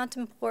paramount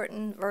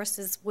importance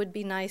versus would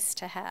be nice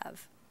to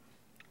have.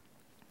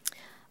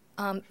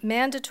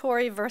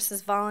 Mandatory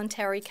versus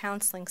voluntary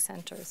counseling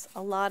centers,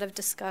 a lot of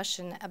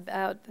discussion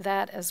about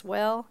that as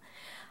well.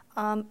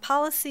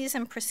 Policies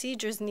and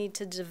procedures need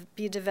to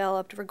be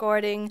developed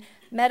regarding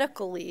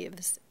medical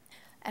leaves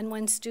and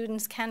when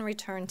students can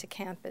return to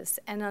campus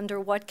and under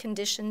what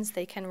conditions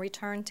they can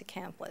return to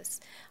campus.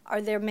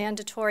 Are there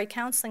mandatory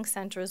counseling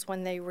centers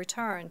when they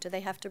return? Do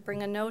they have to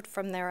bring a note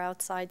from their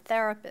outside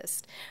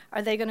therapist?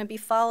 Are they going to be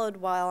followed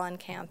while on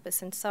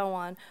campus and so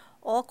on?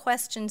 All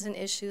questions and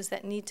issues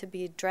that need to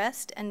be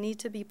addressed and need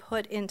to be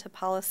put into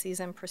policies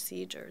and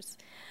procedures.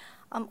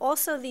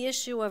 Also, the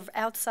issue of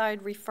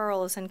outside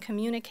referrals and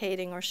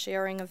communicating or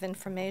sharing of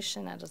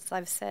information, as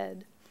I've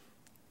said.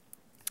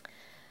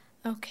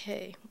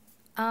 Okay.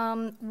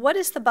 What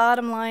is the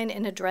bottom line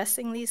in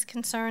addressing these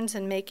concerns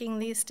and making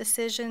these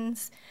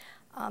decisions?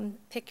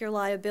 Pick your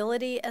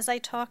liability, as I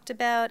talked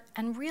about,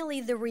 and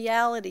really the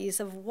realities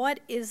of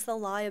what is the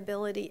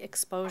liability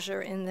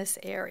exposure in this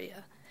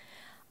area.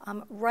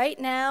 Right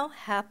now,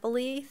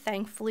 happily,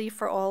 thankfully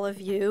for all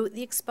of you,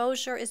 the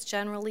exposure is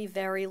generally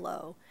very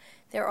low.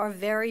 There are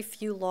very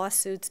few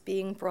lawsuits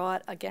being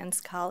brought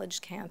against college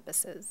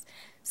campuses.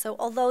 So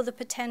although the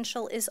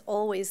potential is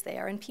always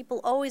there, and people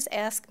always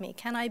ask me,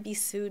 can I be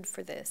sued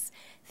for this?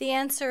 The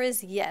answer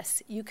is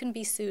yes, you can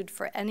be sued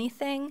for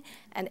anything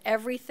and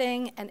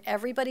everything, and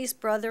everybody's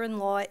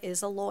brother-in-law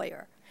is a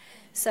lawyer.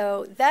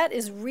 So that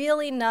is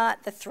really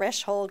not the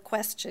threshold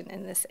question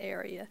in this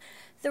area.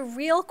 The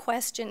real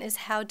question is,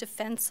 how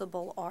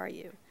defensible are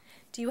you?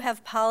 Do you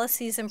have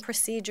policies and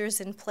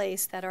procedures in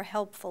place that are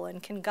helpful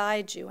and can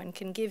guide you and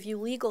can give you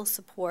legal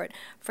support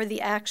for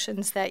the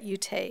actions that you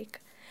take?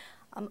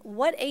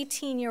 What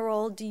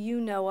 18-year-old do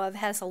you know of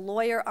has a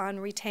lawyer on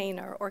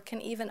retainer or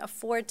can even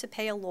afford to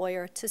pay a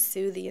lawyer to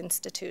sue the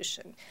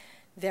institution?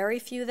 Very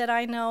few that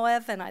I know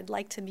of, and I'd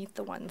like to meet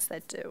the ones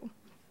that do.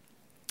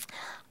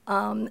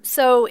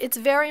 So it's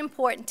very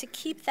important to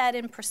keep that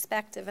in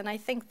perspective, and I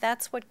think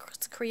that's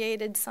what's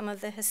created some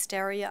of the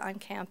hysteria on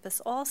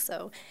campus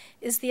also,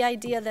 is the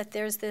idea that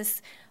there's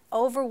this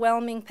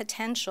overwhelming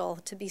potential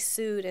to be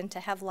sued and to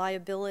have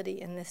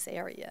liability in this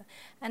area.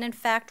 And in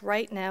fact,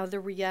 right now, the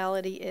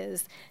reality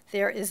is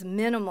there is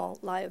minimal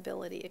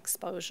liability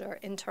exposure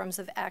in terms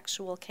of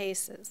actual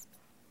cases.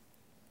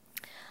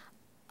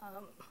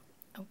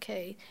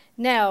 Okay,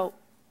 now,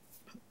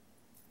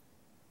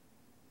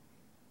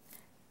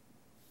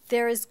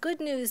 there is good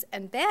news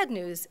and bad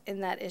news in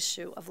that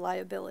issue of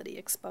liability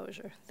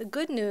exposure. The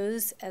good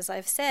news, as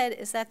I've said,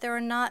 is that there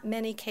are not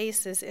many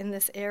cases in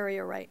this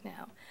area right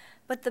now.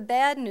 But the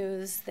bad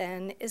news,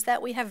 then, is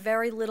that we have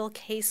very little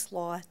case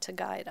law to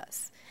guide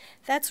us.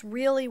 That's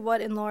really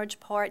what, in large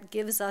part,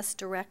 gives us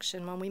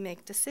direction when we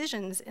make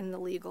decisions in the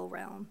legal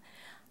realm.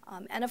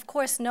 And of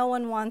course, no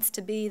one wants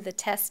to be the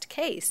test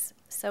case,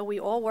 so we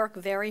all work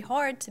very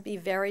hard to be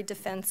very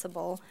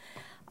defensible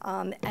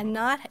and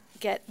not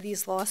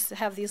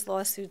have these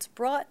lawsuits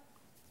brought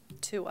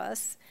to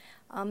us.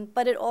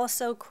 But it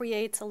also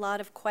creates a lot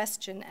of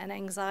question and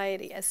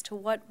anxiety as to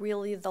what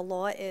really the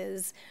law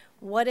is,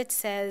 what it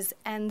says,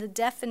 and the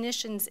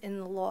definitions in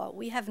the law.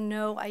 We have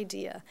no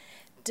idea.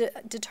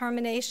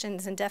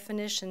 Determinations and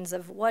definitions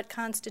of what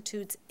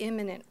constitutes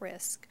imminent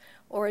risk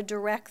or a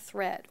direct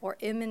threat or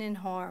imminent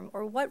harm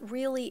or what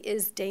really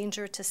is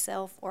danger to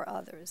self or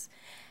others.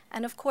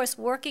 And of course,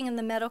 working in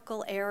the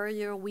medical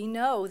area, we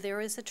know there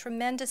is a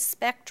tremendous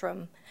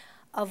spectrum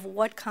of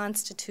what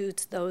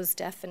constitutes those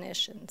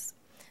definitions.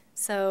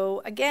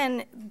 So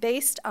again,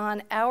 based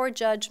on our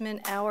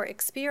judgment, our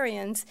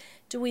experience,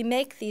 do we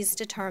make these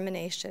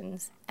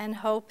determinations and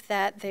hope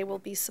that they will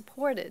be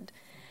supported?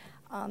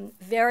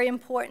 Very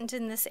important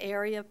in this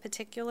area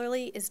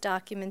particularly is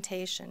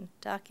documentation.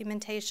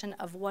 Documentation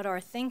of what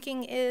our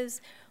thinking is,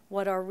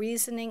 what our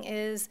reasoning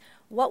is,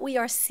 what we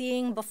are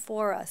seeing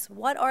before us.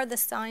 What are the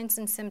signs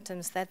and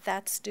symptoms that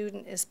that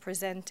student is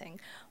presenting?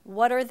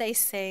 What are they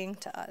saying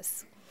to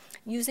us?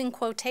 Using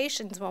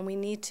quotations when we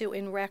need to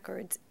in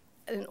records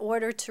in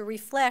order to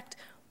reflect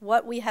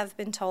what we have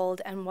been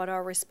told and what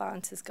our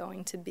response is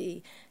going to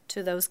be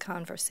to those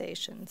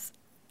conversations.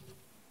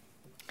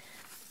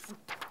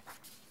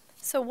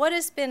 So what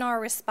has been our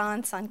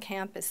response on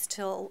campus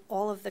to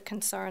all of the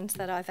concerns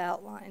that I've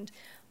outlined?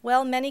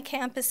 Well, many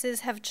campuses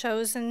have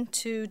chosen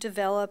to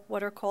develop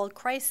what are called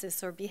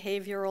crisis or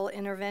behavioral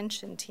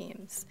intervention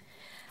teams.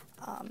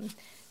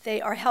 They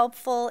are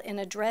helpful in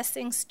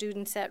addressing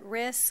students at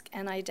risk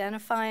and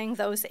identifying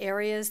those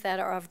areas that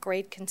are of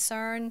great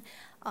concern,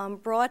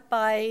 brought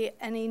by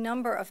any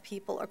number of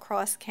people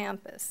across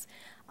campus.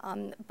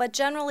 But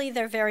generally,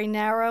 they're very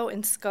narrow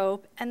in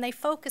scope, and they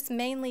focus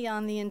mainly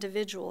on the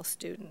individual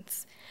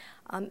students.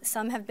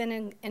 Some have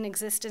been in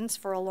existence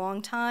for a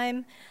long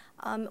time,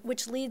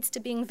 which leads to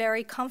being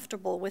very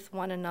comfortable with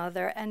one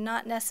another and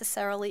not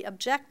necessarily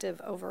objective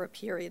over a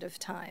period of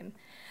time.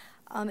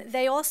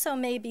 They also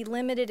may be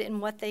limited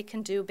in what they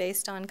can do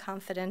based on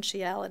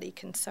confidentiality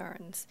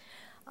concerns.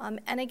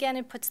 And again,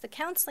 it puts the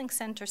counseling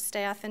center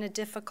staff in a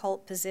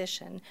difficult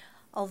position.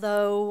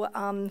 Although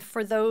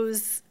for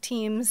those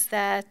teams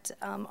that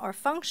are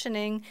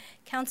functioning,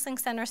 counseling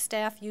center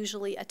staff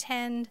usually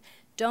attend,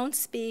 don't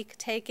speak,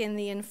 take in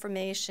the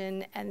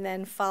information, and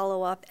then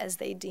follow up as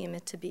they deem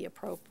it to be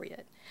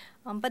appropriate.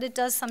 But it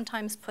does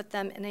sometimes put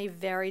them in a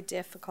very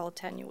difficult,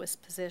 tenuous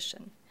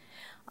position.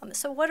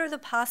 So what are the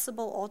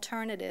possible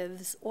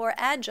alternatives or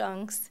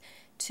adjuncts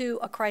to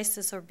a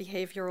crisis or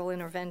behavioral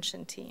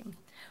intervention team?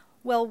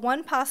 Well,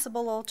 one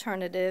possible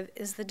alternative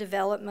is the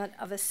development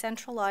of a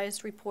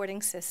centralized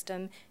reporting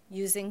system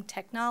using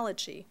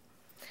technology.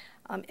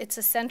 It's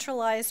a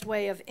centralized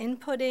way of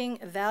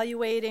inputting,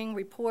 evaluating,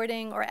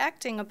 reporting, or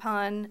acting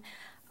upon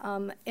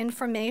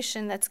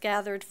information that's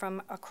gathered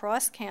from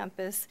across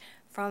campus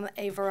from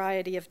a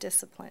variety of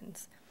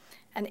disciplines.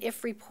 And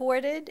if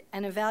reported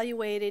and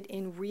evaluated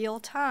in real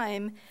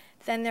time,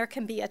 then there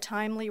can be a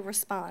timely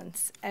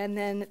response, and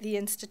then the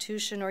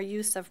institution or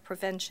use of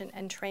prevention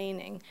and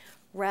training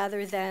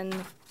rather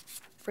than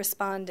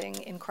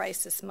responding in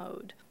crisis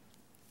mode.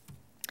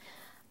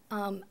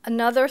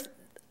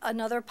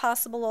 Another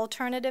possible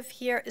alternative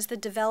here is the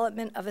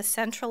development of a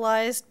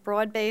centralized,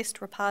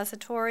 broad-based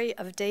repository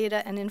of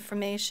data and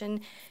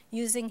information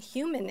using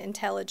human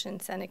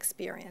intelligence and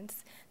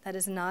experience. That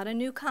is not a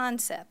new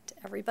concept.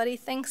 Everybody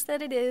thinks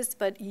that it is,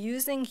 but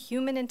using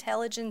human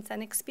intelligence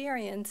and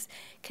experience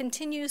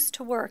continues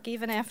to work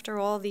even after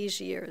all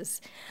these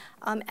years.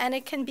 And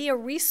it can be a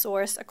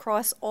resource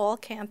across all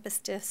campus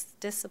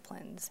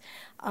disciplines.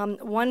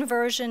 One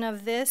version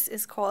of this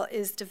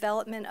is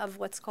development of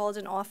what's called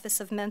an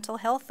Office of Mental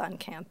Health on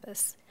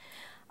campus,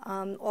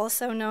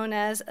 also known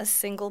as a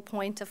single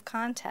point of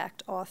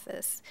contact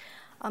office,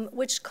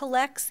 which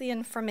collects the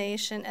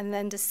information and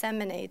then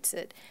disseminates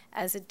it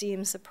as it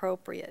deems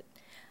appropriate.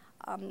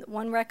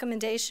 One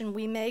recommendation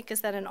we make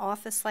is that an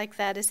office like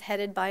that is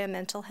headed by a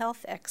mental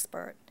health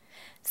expert.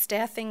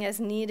 Staffing as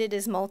needed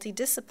is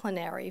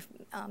multidisciplinary,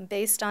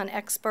 based on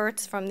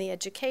experts from the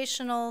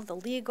educational, the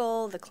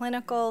legal, the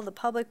clinical, the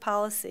public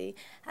policy,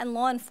 and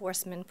law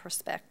enforcement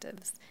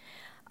perspectives.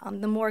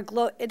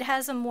 It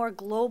has a more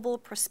global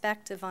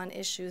perspective on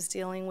issues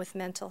dealing with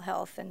mental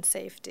health and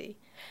safety.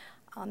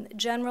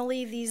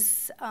 Generally,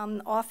 these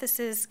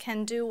offices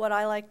can do what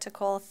I like to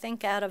call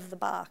think out of the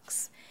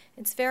box.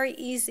 It's very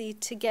easy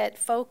to get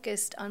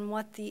focused on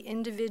what the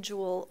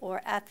individual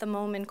or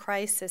at-the-moment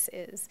crisis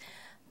is.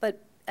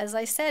 But as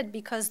I said,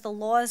 because the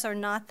laws are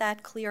not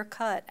that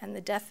clear-cut and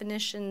the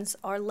definitions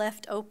are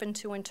left open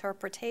to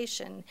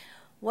interpretation,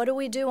 what do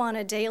we do on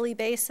a daily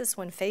basis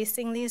when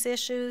facing these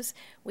issues?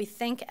 We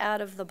think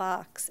out of the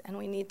box, and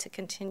we need to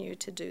continue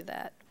to do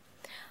that.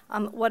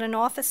 What an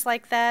office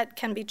like that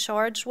can be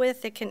charged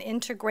with, it can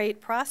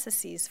integrate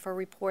processes for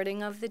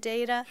reporting of the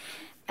data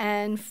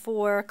and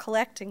for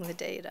collecting the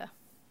data.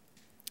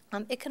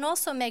 It can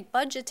also make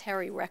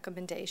budgetary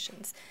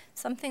recommendations,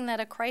 something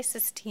that a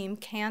crisis team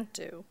can't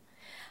do.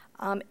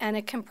 And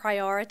it can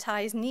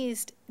prioritize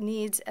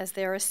needs as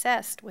they're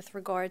assessed with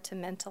regard to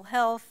mental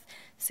health,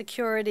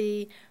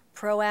 security,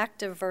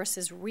 proactive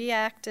versus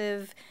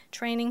reactive,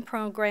 training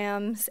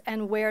programs,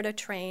 and where to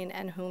train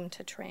and whom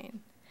to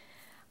train.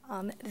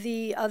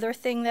 The other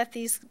thing that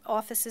these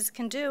offices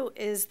can do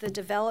is the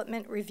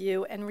development,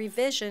 review, and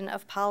revision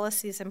of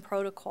policies and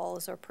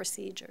protocols or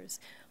procedures,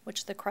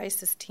 which the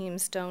crisis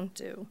teams don't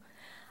do.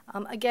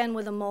 Again,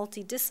 with a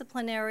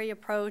multidisciplinary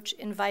approach,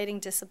 inviting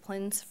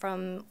disciplines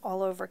from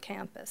all over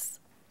campus.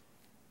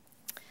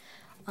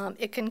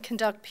 It can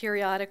conduct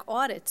periodic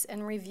audits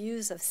and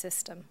reviews of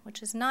system,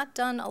 which is not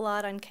done a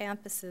lot on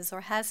campuses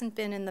or hasn't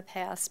been in the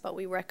past, but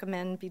we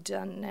recommend be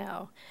done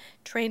now.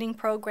 Training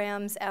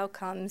programs,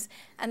 outcomes,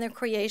 and the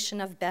creation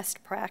of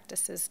best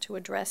practices to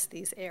address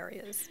these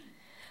areas.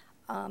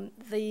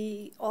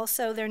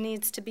 Also, there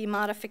needs to be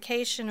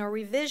modification or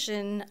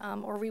revision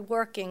or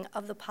reworking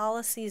of the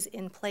policies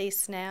in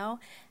place now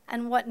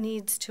and what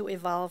needs to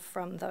evolve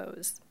from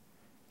those.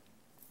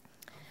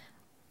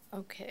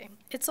 Okay.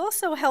 It's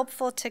also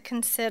helpful to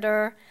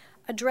consider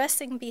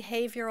addressing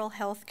behavioral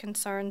health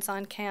concerns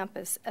on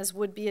campus as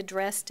would be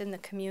addressed in the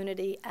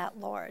community at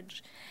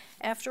large.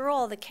 After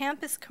all, the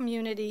campus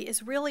community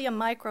is really a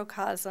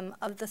microcosm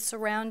of the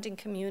surrounding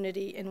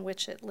community in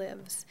which it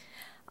lives.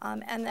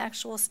 And the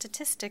actual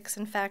statistics,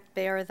 in fact,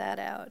 bear that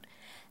out.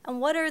 And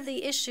what are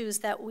the issues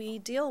that we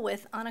deal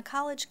with on a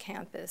college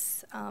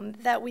campus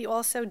that we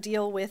also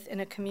deal with in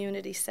a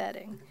community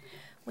setting?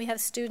 We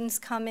have students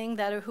coming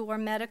who are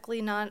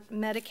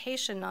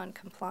medication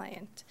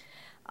non-compliant,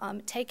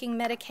 taking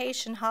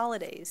medication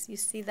holidays. You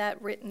see that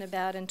written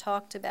about and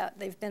talked about.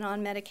 They've been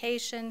on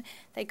medication,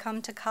 they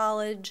come to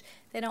college,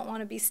 they don't want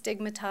to be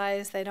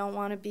stigmatized, they don't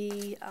want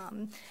to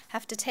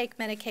have to take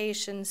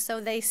medications, so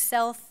they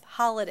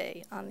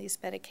self-holiday on these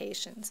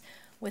medications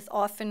with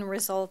often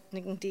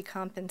resulting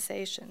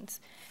decompensations.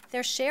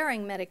 They're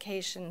sharing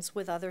medications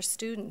with other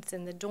students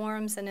in the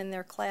dorms and in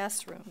their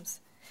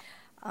classrooms.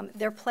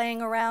 They're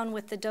playing around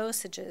with the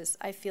dosages.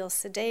 I feel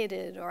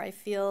sedated, or I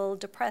feel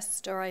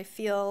depressed, or I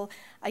feel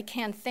I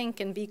can't think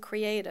and be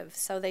creative.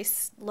 So they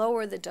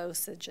lower the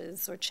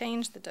dosages or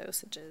change the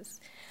dosages.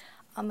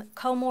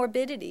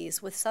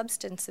 Comorbidities with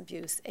substance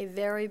abuse, a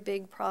very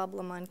big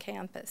problem on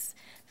campus,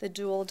 the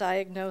dual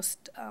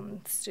diagnosed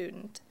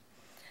student.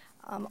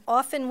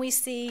 Often we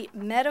see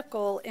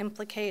medical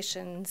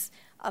implications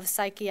of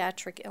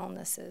psychiatric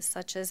illnesses,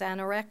 such as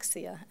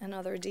anorexia and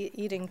other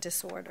eating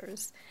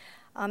disorders.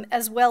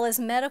 As well as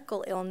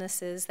medical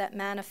illnesses that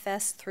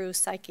manifest through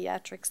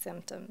psychiatric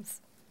symptoms.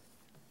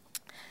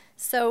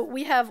 So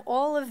we have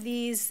all of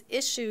these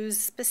issues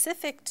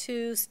specific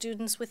to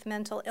students with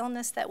mental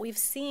illness that we've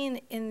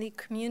seen in the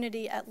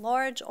community at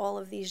large all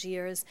of these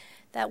years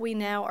that we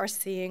now are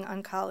seeing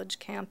on college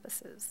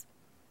campuses.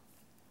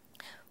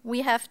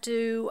 We have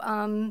to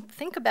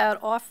think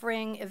about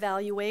offering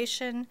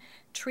evaluation,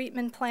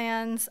 treatment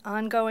plans,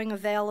 ongoing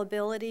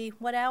availability.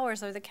 What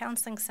hours are the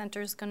counseling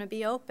centers going to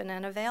be open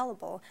and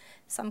available?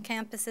 Some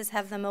campuses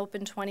have them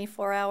open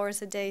 24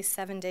 hours a day,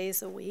 7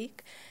 days a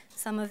week.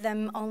 Some of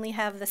them only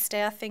have the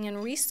staffing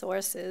and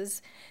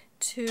resources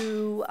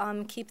to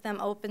keep them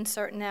open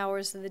certain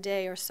hours of the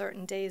day or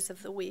certain days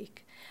of the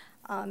week.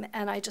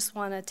 And I just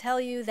want to tell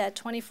you that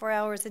 24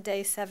 hours a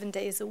day, 7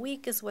 days a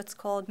week is what's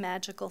called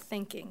magical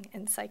thinking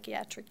in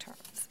psychiatric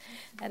terms.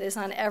 That is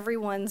on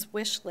everyone's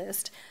wish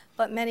list,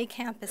 but many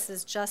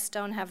campuses just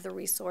don't have the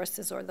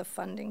resources or the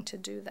funding to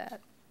do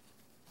that.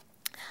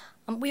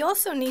 We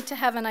also need to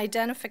have an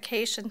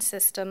identification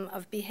system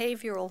of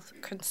behavioral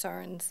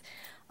concerns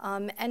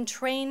and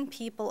train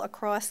people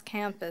across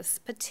campus,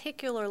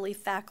 particularly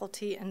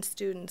faculty and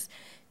students,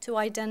 to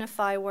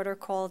identify what are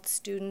called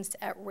students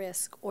at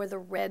risk, or the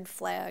red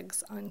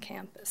flags on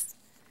campus.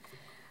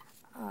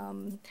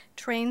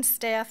 Train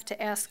staff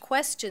to ask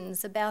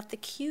questions about the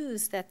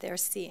cues that they're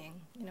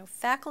seeing. You know,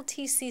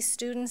 faculty see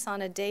students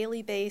on a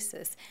daily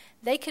basis.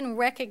 They can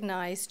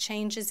recognize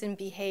changes in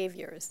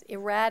behaviors,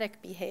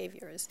 erratic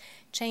behaviors,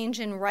 change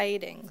in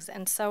writings,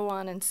 and so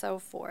on and so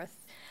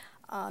forth.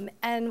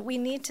 And we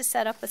need to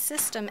set up a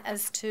system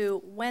as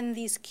to when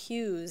these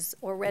cues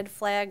or red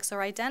flags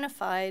are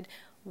identified,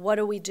 what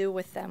do we do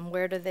with them?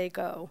 Where do they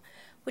go?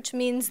 Which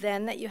means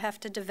then that you have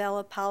to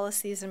develop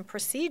policies and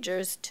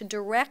procedures to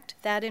direct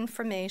that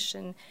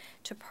information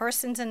to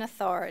persons in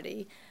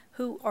authority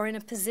who are in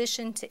a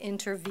position to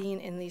intervene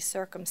in these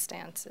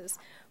circumstances,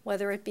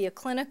 whether it be a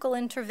clinical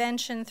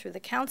intervention through the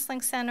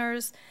counseling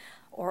centers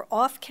or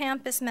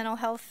off-campus mental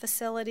health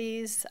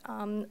facilities,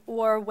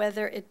 or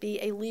whether it be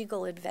a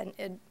legal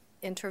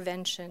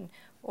intervention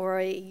or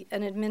an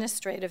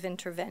administrative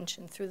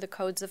intervention through the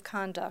codes of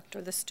conduct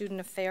or the student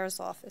affairs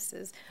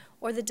offices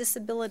or the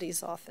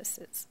disabilities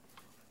offices.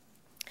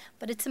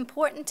 But it's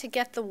important to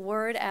get the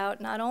word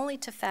out not only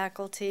to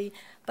faculty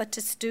but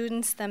to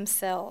students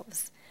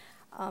themselves,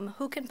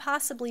 who can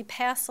possibly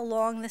pass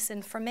along this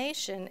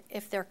information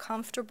if they're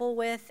comfortable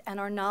with and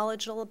are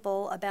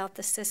knowledgeable about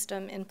the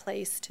system in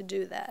place to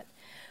do that.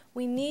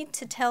 We need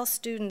to tell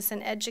students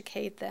and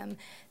educate them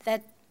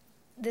that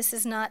this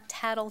is not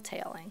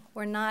tattletaling.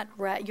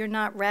 You're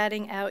not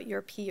ratting out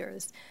your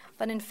peers.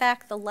 But in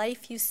fact, the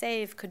life you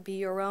save could be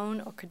your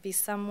own or could be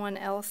someone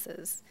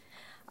else's.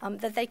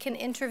 That they can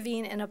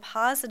intervene in a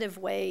positive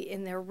way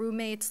in their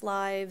roommates'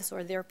 lives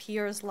or their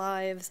peers'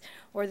 lives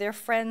or their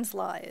friends'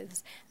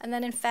 lives. And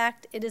that in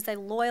fact, it is a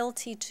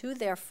loyalty to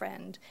their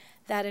friend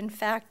that in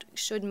fact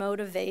should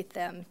motivate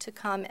them to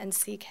come and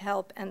seek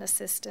help and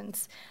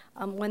assistance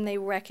when they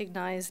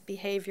recognize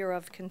behavior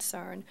of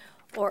concern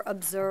or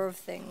observe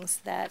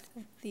things that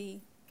the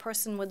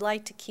person would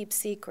like to keep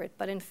secret,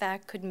 but in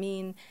fact could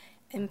mean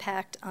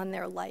impact on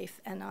their life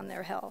and on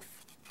their health.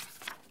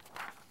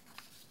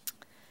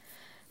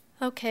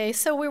 Okay,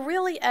 so we're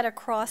really at a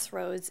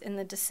crossroads in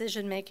the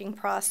decision-making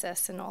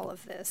process in all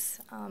of this.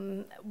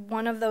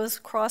 One of those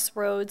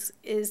crossroads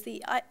is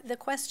the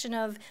question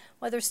of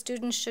whether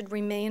students should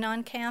remain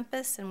on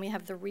campus and we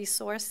have the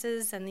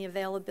resources and the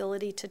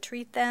availability to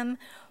treat them,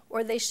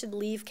 or they should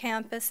leave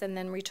campus and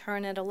then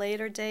return at a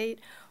later date,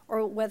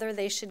 or whether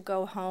they should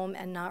go home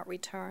and not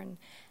return.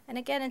 And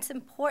again, it's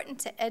important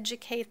to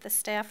educate the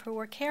staff who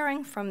are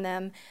caring from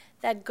them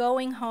that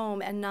going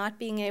home and not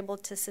being able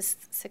to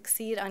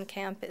succeed on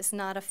campus is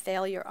not a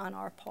failure on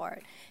our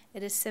part.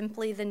 It is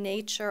simply the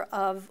nature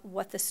of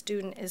what the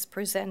student is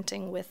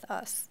presenting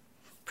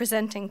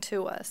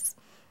to us.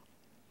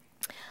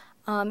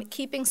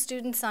 Keeping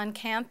students on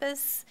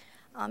campus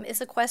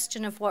is a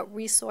question of what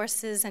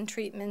resources and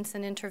treatments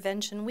and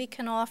intervention we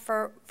can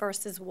offer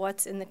versus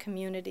what's in the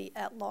community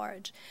at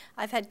large.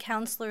 I've had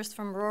counselors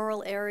from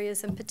rural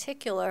areas in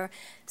particular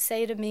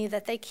say to me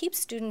that they keep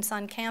students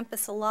on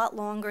campus a lot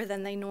longer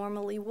than they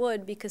normally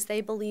would because they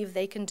believe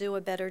they can do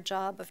a better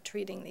job of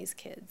treating these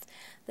kids.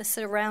 The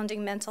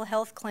surrounding mental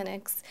health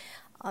clinics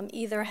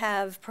either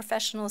have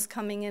professionals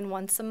coming in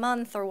once a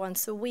month or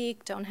once a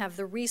week, don't have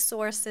the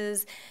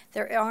resources,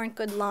 there aren't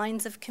good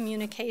lines of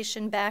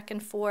communication back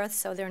and forth,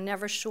 so they're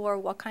never sure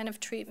what kind of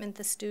treatment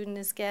the student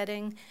is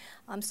getting.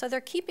 So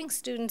they're keeping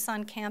students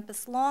on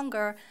campus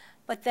longer,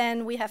 but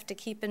then we have to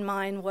keep in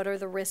mind what are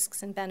the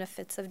risks and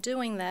benefits of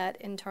doing that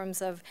in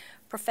terms of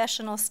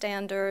professional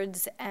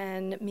standards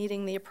and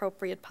meeting the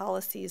appropriate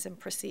policies and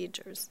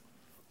procedures.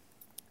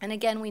 And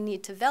again, we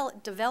need to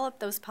develop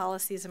those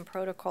policies and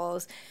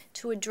protocols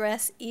to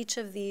address each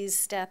of these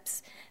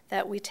steps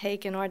that we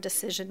take in our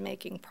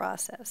decision-making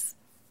process.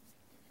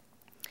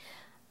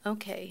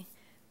 Okay,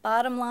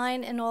 bottom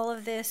line in all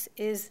of this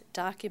is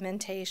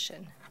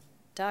documentation.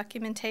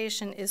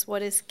 Documentation is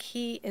what is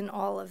key in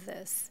all of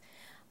this.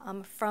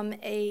 From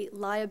a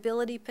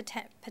liability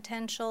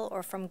potential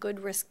or from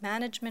good risk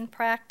management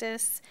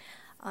practice,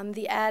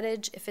 the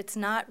adage, if it's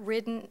not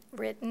written,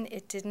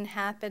 it didn't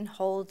happen,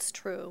 holds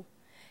true.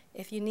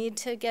 If you need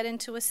to get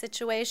into a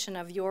situation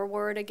of your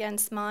word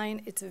against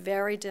mine, it's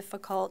very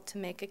difficult to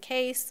make a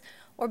case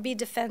or be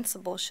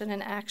defensible should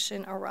an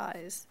action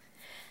arise.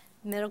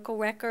 Medical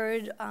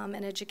record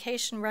and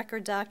education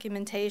record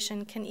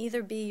documentation can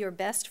either be your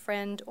best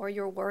friend or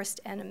your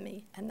worst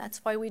enemy, and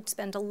that's why we'd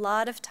spend a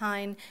lot of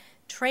time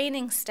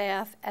training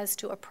staff as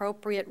to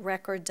appropriate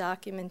record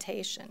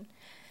documentation.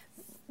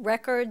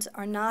 Records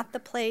are not the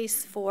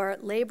place for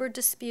labor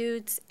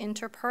disputes,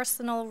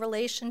 interpersonal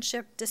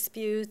relationship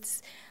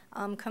disputes,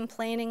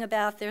 complaining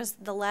about there's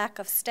the lack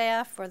of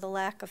staff or the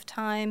lack of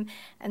time,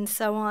 and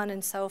so on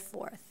and so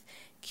forth.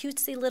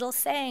 Cutesy little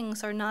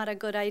sayings are not a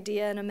good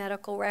idea in a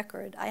medical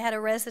record. I had a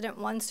resident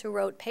once who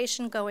wrote,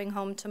 "Patient going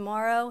home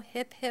tomorrow,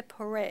 hip hip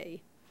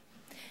hooray."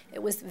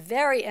 It was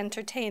very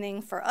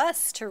entertaining for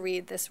us to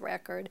read this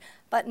record,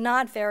 but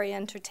not very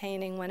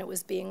entertaining when it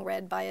was being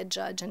read by a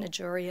judge and a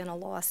jury in a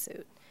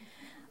lawsuit.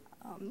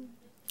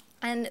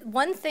 And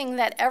one thing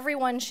that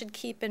everyone should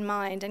keep in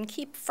mind, and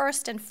keep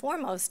first and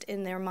foremost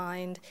in their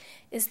mind,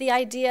 is the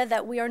idea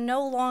that we are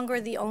no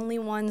longer the only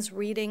ones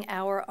reading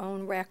our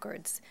own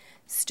records.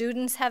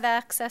 Students have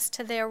access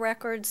to their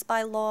records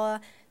by law.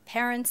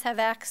 Parents have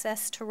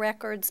access to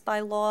records by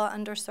law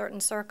under certain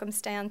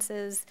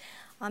circumstances,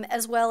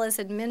 as well as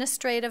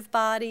administrative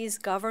bodies,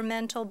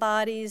 governmental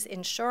bodies,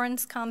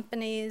 insurance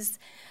companies,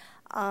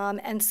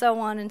 and so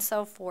on and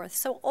so forth.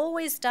 So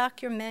always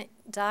document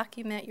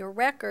your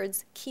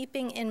records,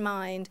 keeping in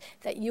mind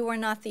that you are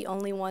not the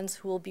only ones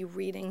who will be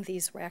reading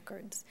these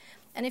records.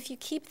 And if you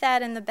keep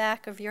that in the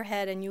back of your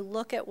head and you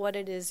look at what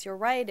it is you're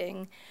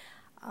writing,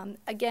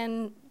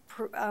 again,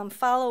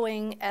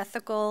 following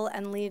ethical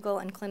and legal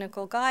and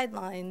clinical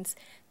guidelines,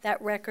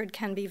 that record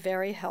can be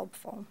very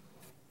helpful.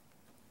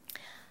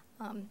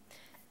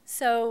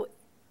 So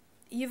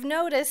you've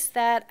noticed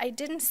that I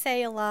didn't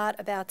say a lot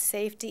about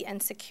safety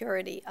and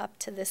security up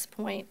to this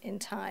point in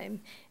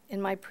time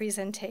in my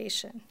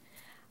presentation.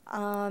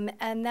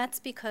 And that's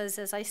because,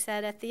 as I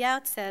said at the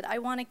outset, I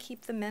want to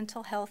keep the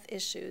mental health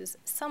issues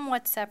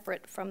somewhat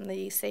separate from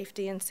the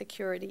safety and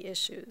security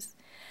issues.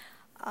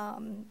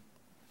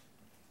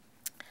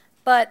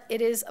 But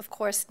it is, of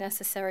course,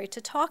 necessary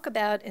to talk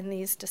about in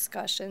these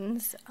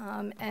discussions,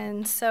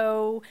 and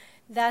so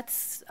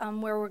that's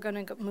where we're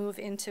going to move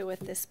into at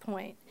this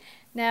point.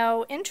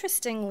 Now,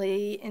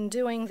 interestingly, in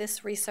doing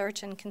this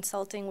research and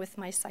consulting with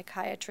my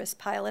psychiatrist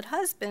pilot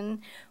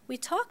husband, we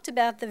talked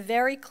about the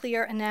very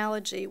clear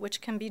analogy which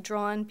can be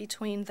drawn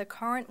between the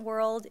current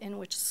world in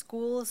which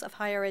schools of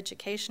higher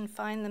education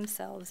find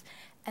themselves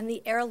and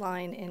the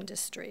airline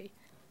industry.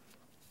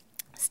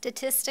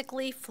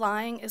 Statistically,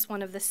 flying is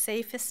one of the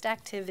safest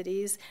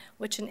activities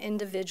which an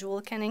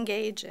individual can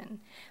engage in,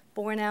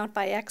 borne out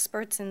by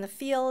experts in the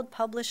field,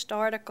 published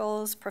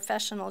articles,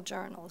 professional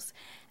journals.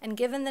 And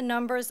given the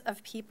numbers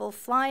of people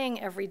flying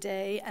every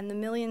day and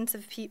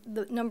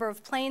the number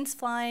of planes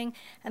flying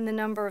and the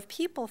number of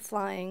people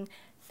flying,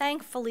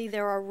 thankfully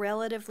there are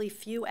relatively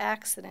few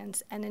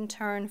accidents and in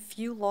turn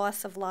few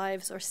loss of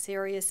lives or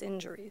serious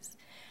injuries.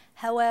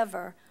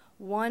 However,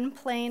 one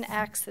plane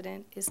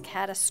accident is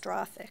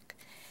catastrophic.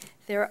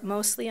 They're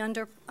mostly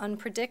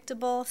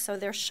unpredictable, so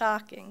they're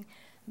shocking.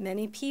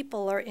 Many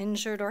people are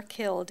injured or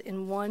killed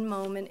in one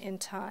moment in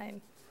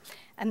time.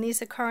 And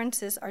these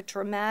occurrences are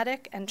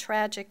dramatic and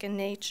tragic in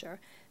nature,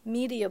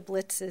 media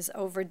blitzes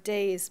over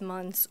days,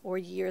 months, or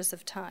years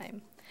of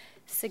time.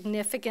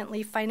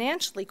 Significantly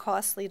financially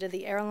costly to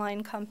the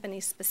airline company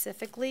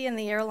specifically and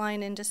the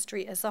airline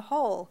industry as a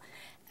whole,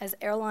 as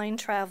airline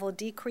travel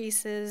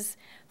decreases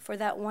for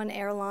that one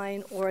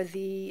airline or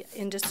the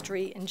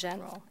industry in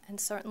general. And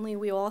certainly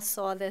we all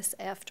saw this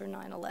after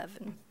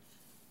 9/11.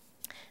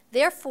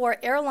 Therefore,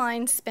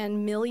 airlines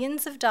spend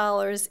millions of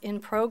dollars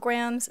in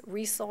programs,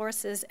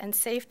 resources, and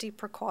safety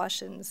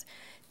precautions,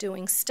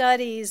 doing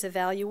studies,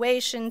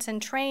 evaluations,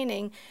 and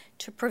training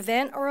to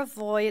prevent or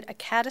avoid a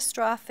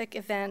catastrophic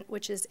event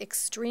which is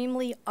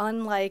extremely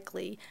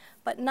unlikely,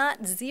 but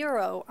not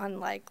zero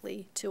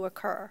unlikely, to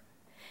occur.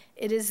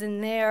 It is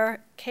in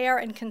their care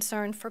and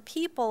concern for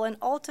people and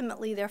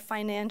ultimately their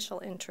financial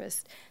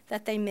interest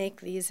that they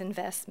make these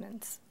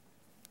investments.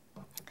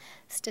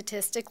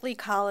 Statistically,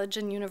 college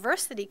and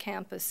university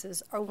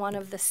campuses are one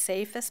of the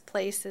safest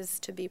places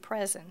to be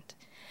present.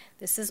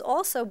 This is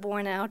also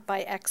borne out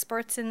by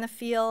experts in the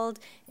field,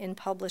 in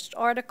published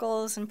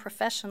articles and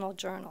professional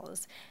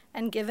journals.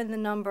 And given the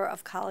number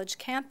of college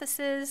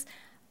campuses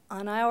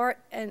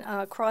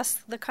across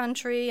the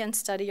country and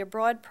study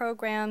abroad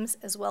programs,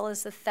 as well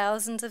as the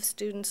thousands of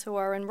students who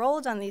are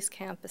enrolled on these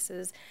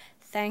campuses,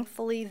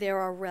 thankfully there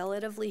are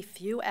relatively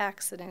few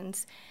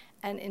accidents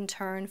and in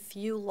turn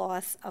few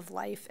loss of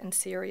life and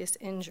serious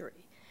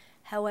injury.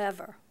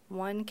 However,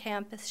 one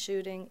campus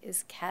shooting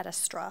is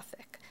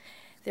catastrophic.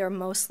 They're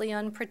mostly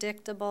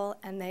unpredictable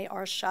and they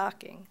are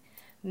shocking.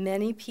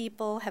 Many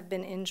people have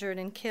been injured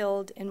and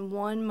killed in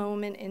one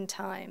moment in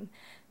time.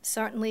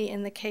 Certainly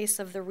in the case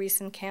of the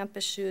recent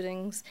campus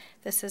shootings,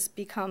 this has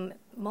become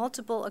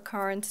multiple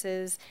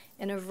occurrences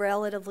in a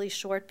relatively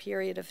short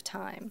period of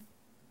time.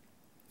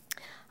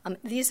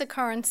 These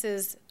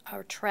occurrences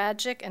are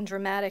tragic and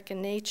dramatic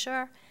in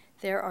nature.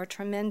 There are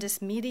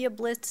tremendous media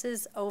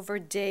blitzes over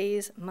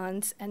days,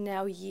 months, and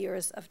now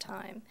years of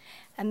time.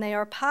 And they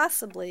are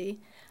possibly,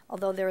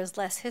 although there is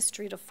less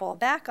history to fall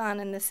back on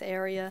in this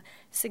area,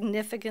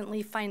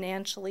 significantly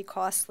financially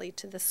costly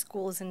to the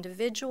schools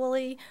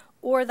individually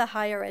or the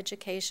higher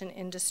education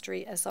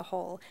industry as a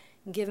whole,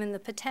 given the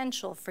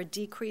potential for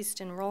decreased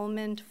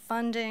enrollment,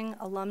 funding,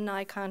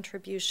 alumni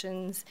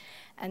contributions,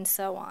 and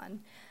so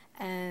on.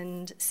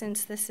 And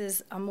since this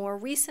is a more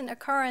recent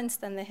occurrence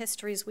than the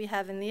histories we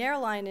have in the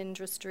airline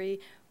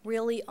industry,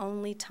 really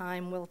only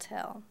time will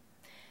tell.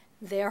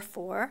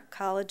 Therefore,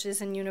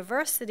 colleges and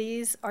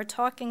universities are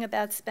talking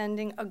about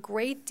spending a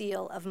great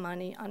deal of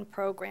money on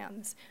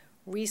programs,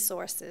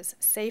 resources,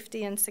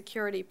 safety and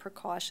security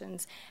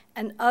precautions,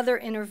 and other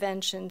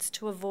interventions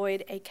to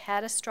avoid a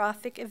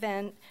catastrophic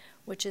event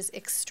which is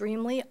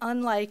extremely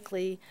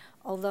unlikely,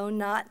 although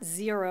not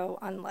zero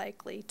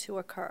unlikely, to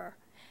occur.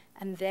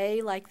 And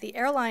they, like the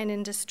airline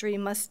industry,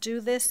 must do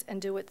this and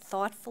do it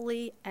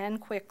thoughtfully and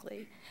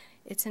quickly.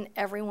 It's in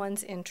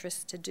everyone's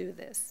interest to do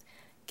this.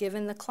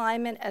 Given the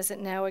climate as it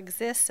now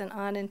exists and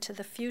on into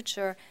the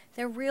future,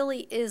 there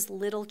really is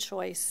little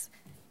choice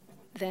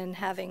than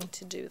having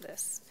to do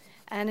this.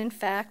 And in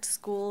fact,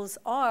 schools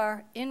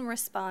are, in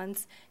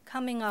response,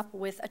 coming up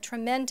with a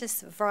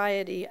tremendous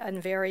variety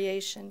and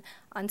variation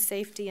on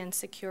safety and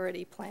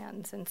security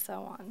plans and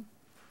so on.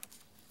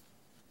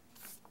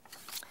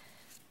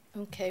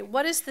 Okay,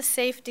 what is the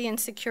safety and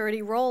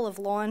security role of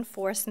law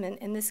enforcement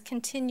in this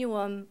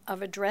continuum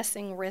of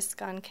addressing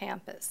risk on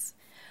campus?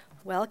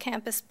 Well,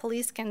 campus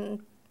police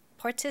can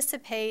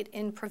participate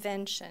in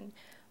prevention,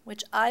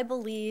 which I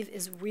believe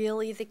is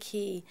really the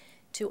key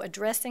to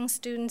addressing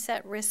students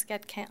at risk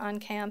on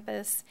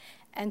campus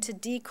and to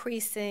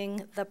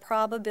decreasing the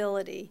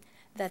probability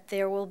that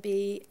there will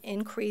be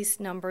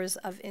increased numbers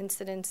of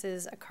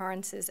incidences,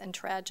 occurrences, and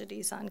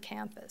tragedies on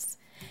campus.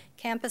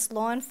 Campus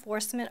law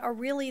enforcement are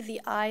really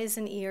the eyes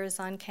and ears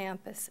on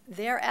campus.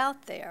 They're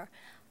out there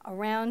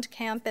around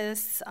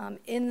campus,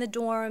 in the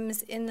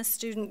dorms, in the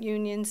student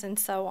unions, and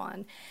so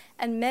on.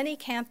 And many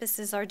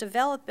campuses are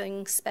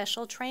developing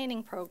special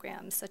training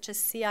programs, such as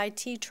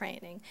CIT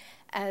training,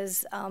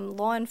 as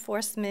law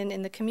enforcement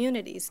in the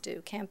communities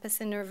do, campus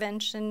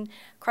intervention,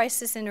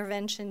 crisis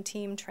intervention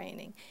team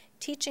training,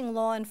 teaching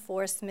law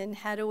enforcement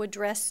how to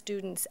address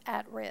students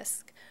at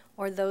risk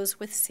or those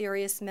with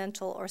serious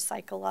mental or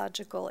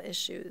psychological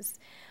issues.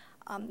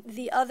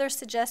 The other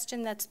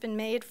suggestion that's been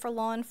made for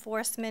law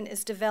enforcement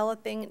is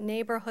developing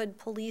neighborhood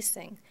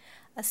policing,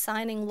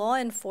 assigning law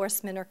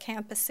enforcement or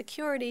campus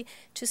security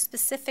to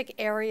specific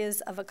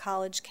areas of a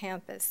college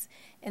campus.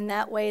 In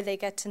that way, they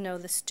get to know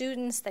the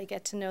students, they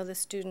get to know the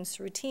students'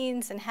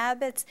 routines and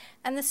habits,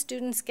 and the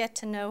students get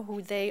to know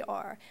who they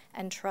are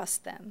and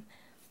trust them.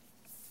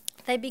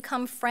 They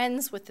become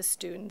friends with the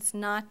students,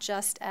 not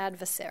just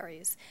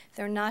adversaries.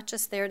 They're not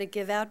just there to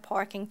give out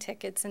parking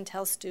tickets and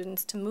tell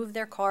students to move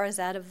their cars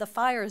out of the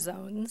fire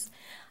zones,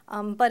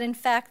 but in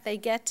fact, they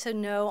get to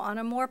know on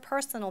a more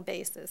personal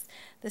basis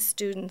the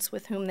students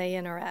with whom they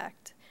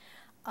interact.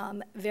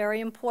 Very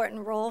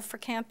important role for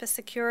campus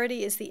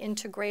security is the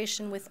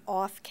integration with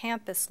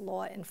off-campus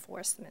law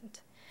enforcement.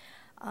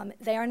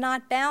 They are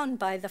not bound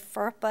by the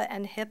FERPA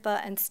and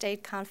HIPAA and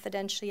state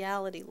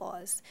confidentiality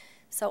laws.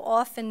 So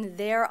often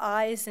their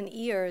eyes and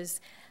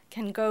ears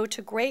can go to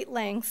great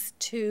lengths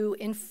to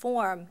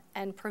inform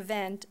and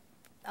prevent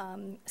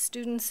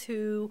students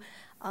who,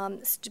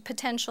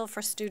 potential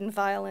for student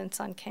violence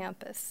on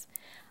campus.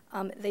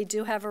 They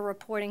do have a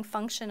reporting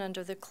function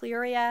under the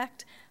Clery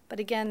Act, but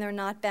again, they're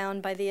not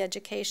bound by the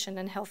education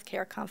and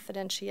healthcare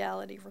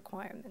confidentiality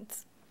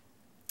requirements.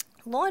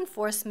 Law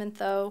enforcement,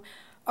 though,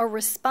 are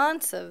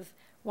responsive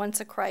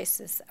once a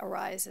crisis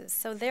arises.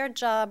 So their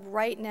job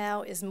right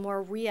now is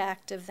more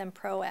reactive than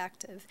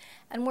proactive,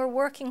 and we're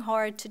working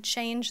hard to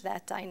change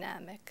that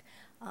dynamic.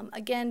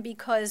 Again,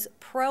 because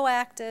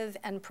proactive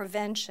and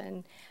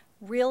prevention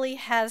really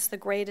has the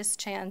greatest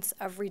chance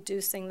of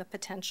reducing the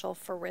potential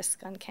for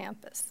risk on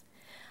campus.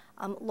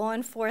 Law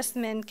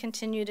enforcement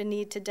continue to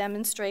need to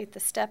demonstrate the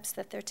steps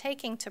that they're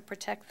taking to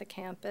protect the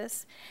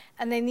campus,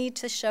 and they need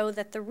to show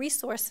that the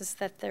resources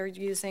that they're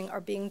using are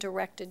being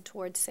directed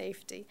towards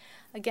safety.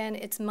 Again,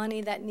 it's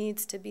money that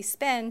needs to be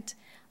spent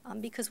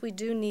because we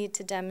do need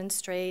to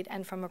demonstrate,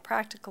 and from a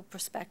practical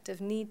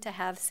perspective, need to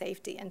have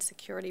safety and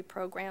security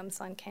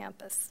programs on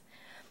campus.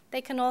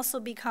 They can also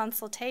be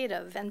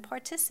consultative and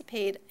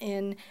participate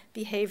in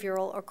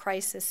behavioral or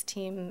crisis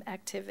team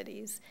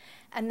activities.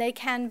 And they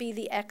can be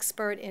the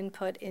expert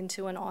input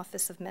into an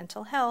Office of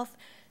Mental Health,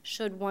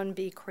 should one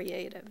be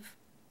creative.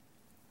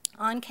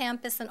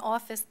 On-campus and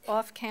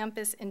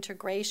off-campus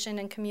integration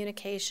and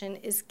communication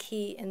is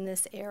key in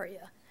this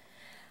area.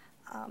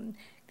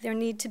 There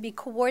need to be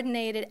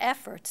coordinated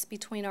efforts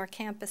between our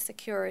campus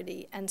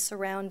security and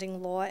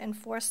surrounding law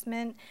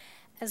enforcement,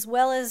 as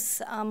well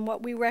as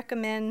what we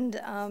recommend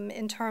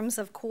in terms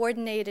of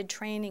coordinated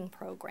training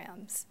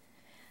programs.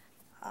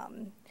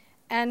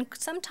 And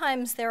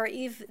sometimes there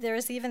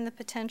is even the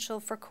potential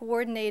for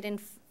coordinating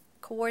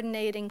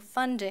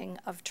funding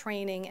of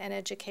training and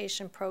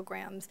education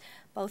programs,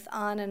 both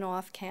on and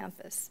off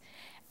campus.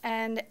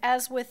 And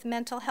as with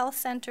mental health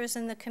centers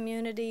in the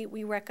community,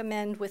 we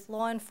recommend with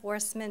law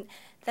enforcement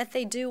that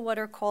they do what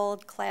are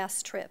called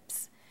class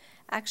trips.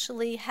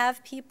 Actually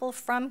have people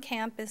from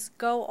campus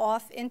go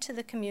off into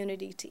the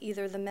community to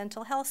either the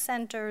mental health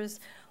centers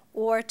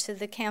or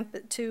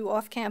to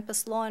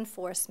off-campus law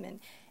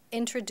enforcement,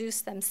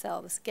 introduce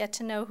themselves, get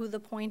to know who the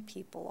point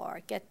people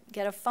are,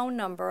 get a phone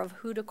number of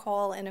who to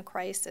call in a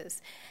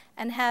crisis,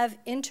 and have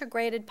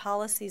integrated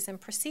policies and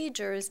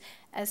procedures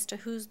as to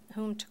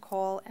whom to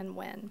call and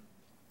when.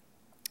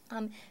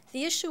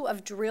 The issue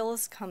of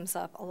drills comes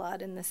up a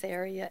lot in this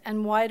area,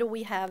 and why do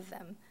we have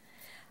them?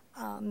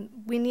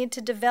 We need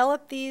to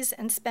develop these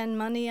and spend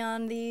money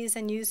on these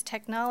and use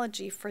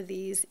technology for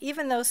these,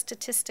 even though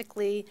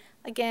statistically,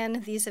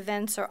 again, these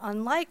events are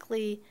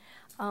unlikely,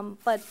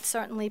 but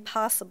certainly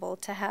possible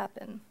to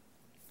happen.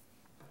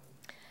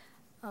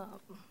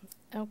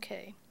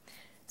 Okay.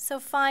 So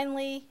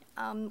finally,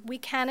 we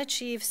can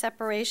achieve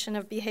separation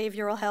of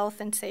behavioral health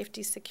and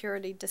safety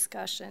security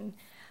discussion.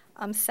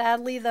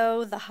 Sadly,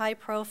 though, the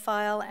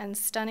high-profile and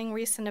stunning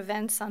recent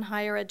events on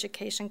higher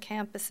education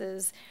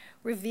campuses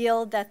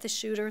revealed that the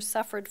shooter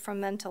suffered from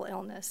mental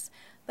illness.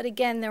 But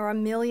again, there are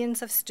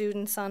millions of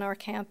students on our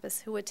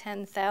campus who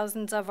attend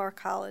thousands of our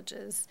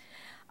colleges,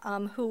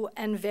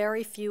 and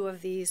very few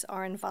of these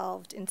are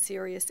involved in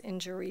serious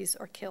injuries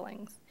or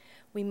killings.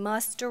 We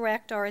must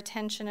direct our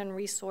attention and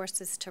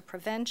resources to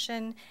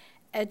prevention,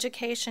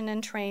 education,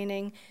 and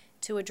training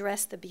to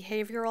address the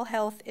behavioral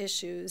health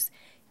issues,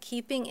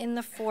 keeping in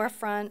the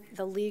forefront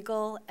the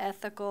legal,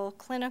 ethical,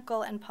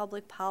 clinical, and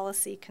public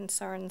policy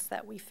concerns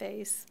that we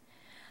face.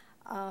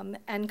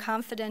 And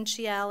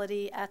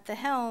confidentiality at the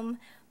helm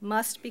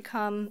must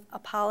become a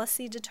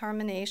policy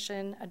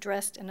determination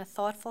addressed in a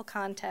thoughtful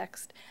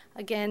context,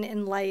 again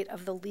in light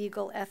of the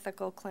legal,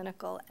 ethical,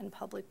 clinical, and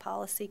public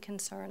policy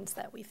concerns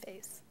that we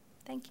face.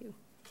 Thank you.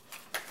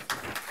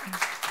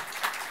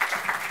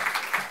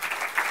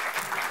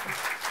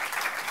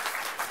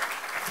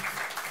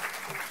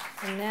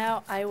 And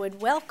now I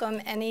would welcome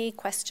any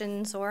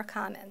questions or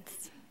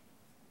comments.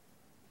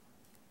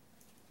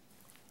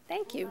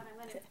 Thank you.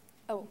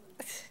 Oh.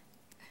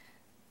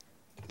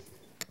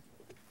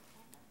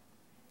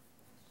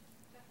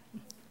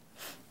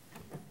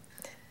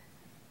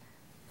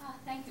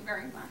 Thank you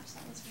very much.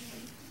 That was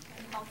really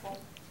very helpful.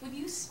 Would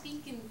you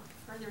speak in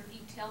further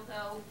detail,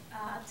 though,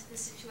 to the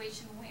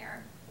situation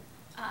where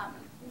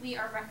we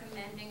are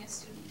recommending a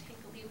student take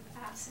a leave of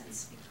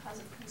absence because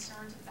of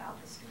concerns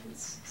about the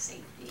student's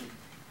safety,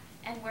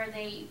 and where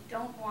they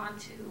don't want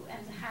to,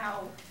 and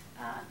how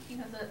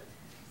the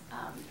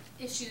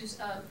issues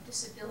of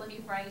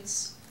disability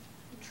rights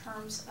in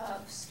terms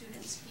of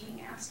students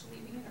being asked to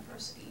leave a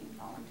university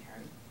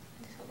involuntarily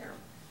until they're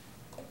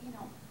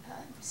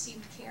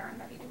received care and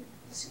ready to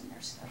resume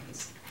their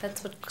studies?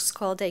 That's what's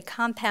called a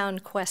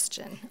compound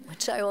question,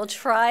 which I will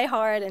try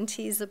hard and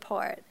tease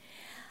apart.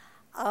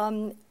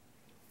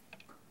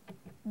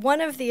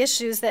 One of the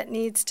issues that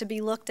needs to be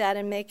looked at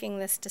in making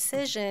this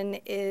decision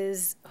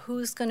is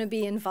who's going to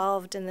be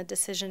involved in the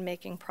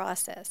decision-making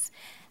process,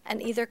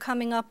 and either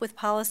coming up with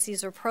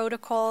policies or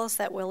protocols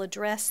that will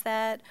address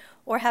that,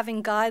 or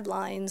having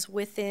guidelines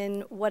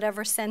within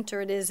whatever center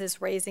it is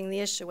raising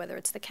the issue, whether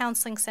it's the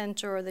counseling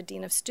center or the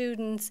dean of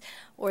students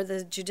or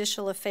the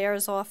judicial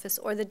affairs office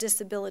or the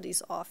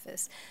disabilities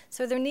office.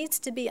 So there needs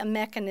to be a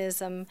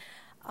mechanism,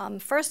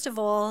 first of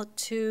all,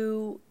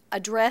 to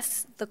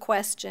address the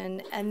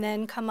question and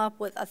then come up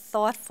with a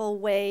thoughtful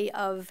way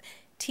of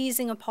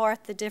teasing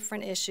apart the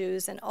different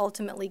issues and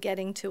ultimately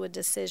getting to a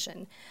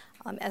decision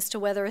as to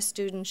whether a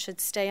student should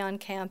stay on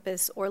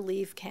campus or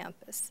leave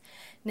campus.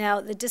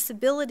 Now, the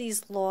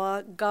disabilities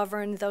law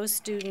govern those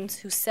students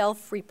who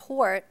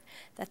self-report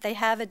that they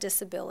have a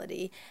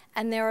disability,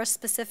 and there are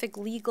specific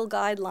legal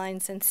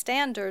guidelines and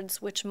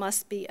standards which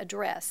must be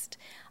addressed.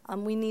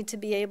 We need to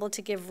be able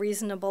to give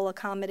reasonable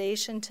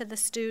accommodation to the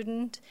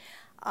student.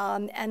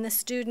 And the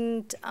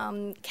student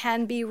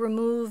can be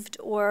removed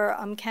or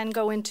can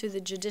go into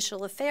the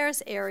judicial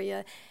affairs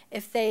area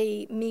if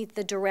they meet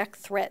the direct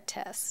threat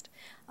test.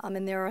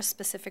 And there are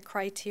specific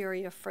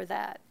criteria for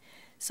that.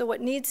 So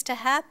what needs to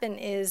happen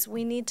is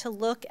we need to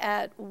look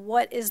at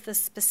what is the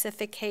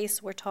specific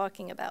case we're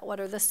talking about.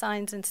 What are the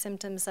signs and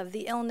symptoms of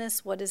the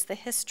illness? What is the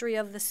history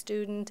of the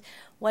student?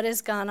 What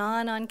has gone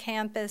on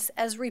campus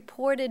as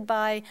reported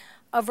by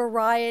a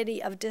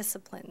variety of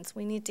disciplines?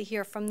 We need to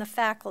hear from the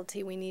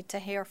faculty. We need to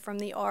hear from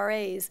the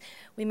RAs.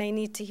 We may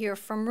need to hear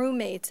from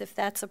roommates if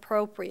that's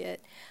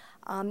appropriate.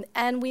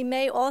 And we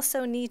may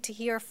also need to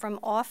hear from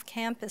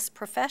off-campus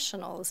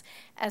professionals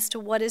as to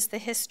what is the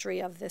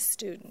history of this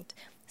student.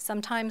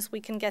 Sometimes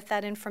we can get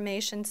that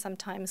information,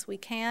 sometimes we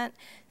can't.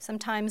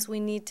 Sometimes we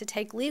need to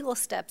take legal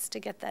steps to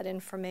get that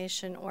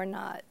information or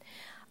not.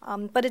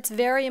 But it's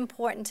very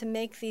important to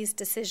make these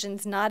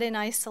decisions not in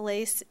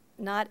isolation,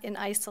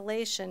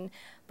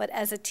 but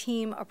as a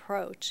team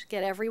approach.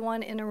 Get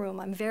everyone in a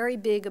room. I'm very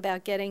big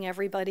about getting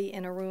everybody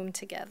in a room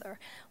together.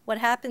 What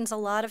happens a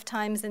lot of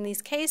times in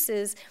these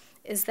cases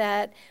is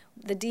that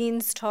the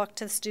deans talk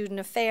to student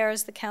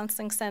affairs, the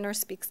counseling center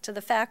speaks to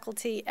the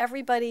faculty.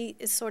 Everybody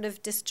is sort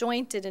of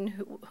disjointed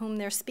in whom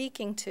they're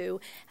speaking to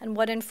and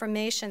what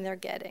information they're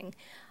getting.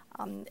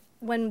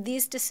 When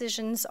these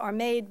decisions are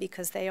made,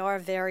 because they are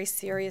very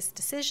serious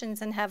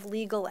decisions and have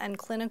legal and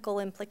clinical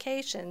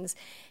implications,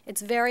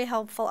 it's very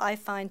helpful, I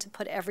find, to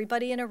put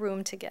everybody in a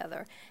room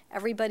together.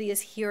 Everybody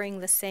is hearing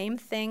the same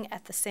thing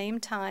at the same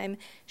time,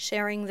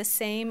 sharing the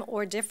same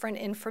or different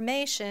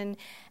information,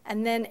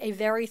 and then a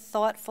very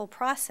thoughtful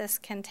process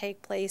can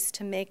take place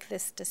to make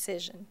this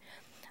decision.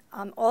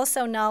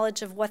 Also,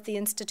 knowledge of what the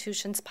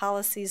institution's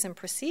policies and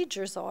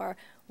procedures are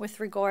with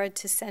regard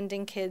to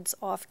sending kids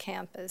off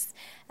campus.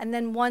 And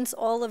then once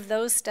all of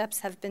those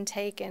steps have been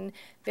taken,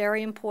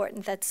 very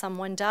important that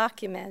someone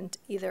document,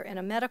 either in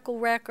a medical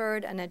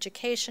record, an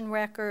education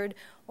record,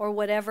 or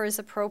whatever is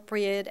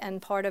appropriate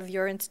and part of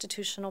your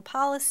institutional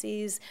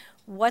policies,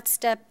 what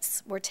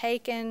steps were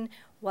taken,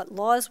 what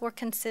laws were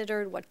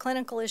considered, what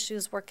clinical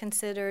issues were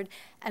considered,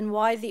 and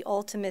why the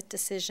ultimate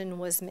decision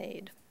was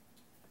made.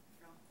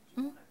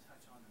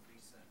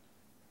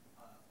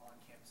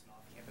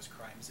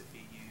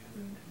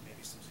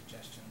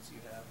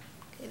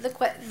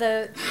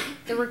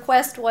 The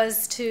request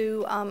was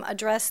to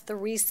address the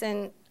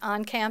recent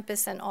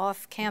on-campus and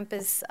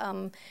off-campus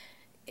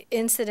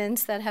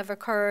incidents that have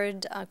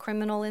occurred,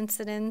 criminal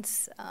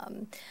incidents,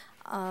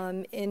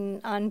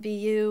 on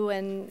BU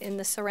and in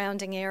the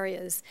surrounding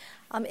areas.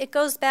 It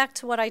goes back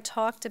to what I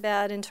talked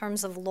about in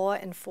terms of law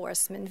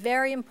enforcement.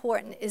 Very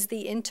important is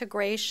the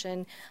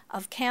integration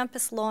of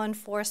campus law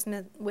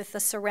enforcement with the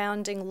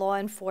surrounding law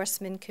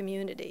enforcement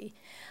community.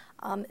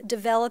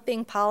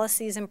 Developing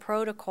policies and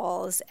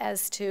protocols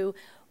as to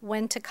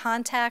when to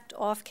contact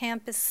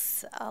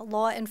off-campus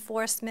law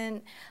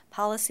enforcement,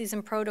 policies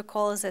and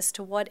protocols as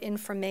to what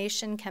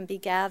information can be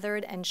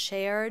gathered and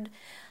shared,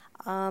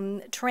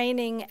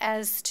 training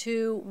as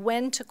to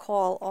when to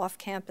call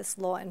off-campus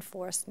law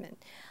enforcement.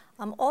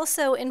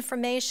 Also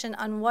information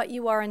on what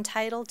you are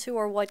entitled to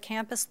or what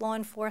campus law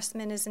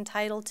enforcement is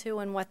entitled to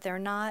and what they're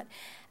not,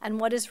 and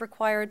what is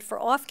required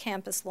for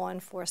off-campus law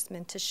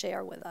enforcement to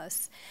share with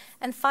us.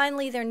 And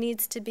finally, there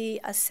needs to be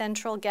a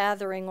central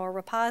gathering or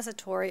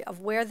repository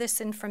of where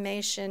this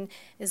information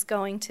is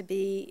going to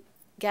be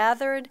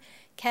gathered,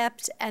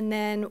 kept, and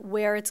then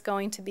where it's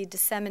going to be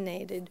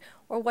disseminated,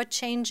 or what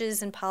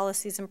changes in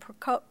policies and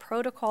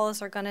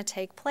protocols are going to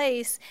take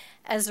place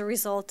as a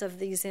result of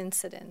these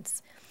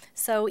incidents.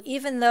 So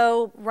even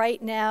though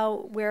right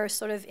now we're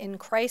sort of in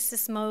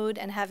crisis mode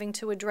and having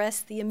to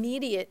address the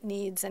immediate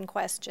needs and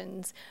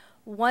questions,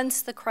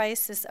 once the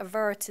crisis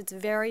averts, it's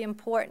very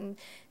important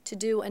to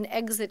do an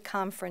exit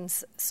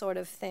conference sort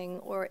of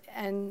thing,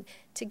 and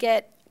to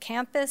get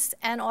campus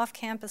and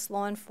off-campus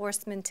law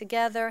enforcement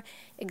together,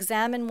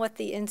 examine what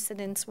the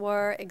incidents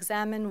were,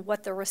 examine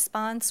what the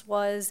response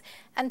was,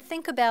 and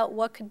think about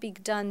what could be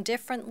done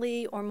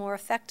differently or more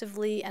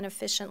effectively and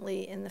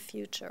efficiently in the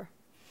future.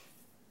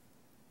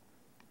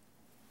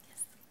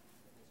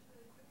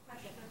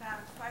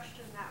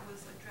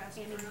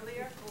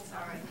 Earlier.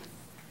 Sorry.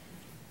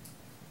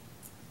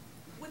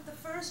 With the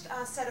first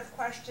set of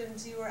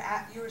questions, you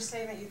were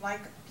saying that you'd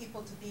like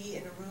people to be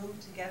in a room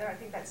together. I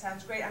think that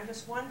sounds great. I'm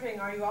just wondering,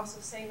 are you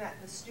also saying that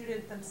the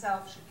student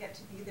themselves should get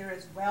to be there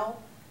as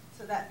well,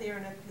 so that they're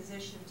in a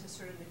position to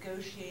sort of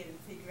negotiate and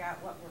figure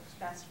out what works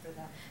best for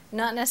them?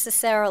 Not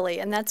necessarily,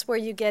 and that's where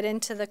you get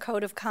into the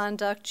code of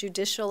conduct,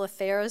 judicial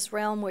affairs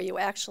realm, where you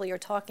actually are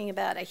talking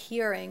about a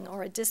hearing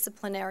or a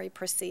disciplinary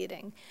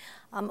proceeding.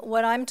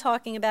 What I'm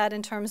talking about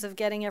in terms of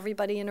getting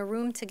everybody in a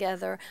room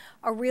together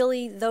are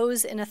really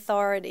those in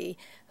authority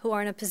who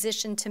are in a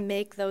position to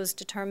make those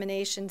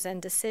determinations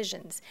and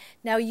decisions.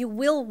 Now, you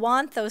will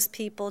want those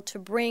people to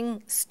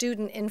bring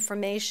student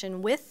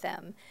information with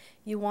them.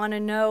 You want to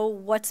know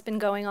what's been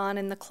going on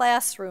in the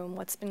classroom,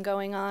 what's been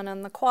going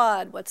on the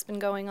quad, what's been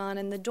going on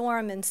in the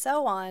dorm, and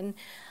so on.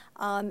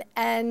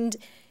 And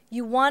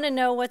you want to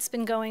know what's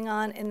been going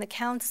on in the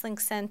counseling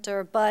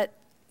center, but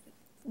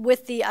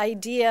with the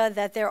idea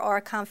that there are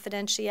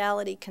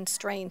confidentiality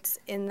constraints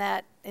in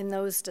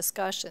those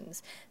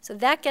discussions. So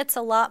that gets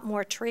a lot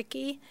more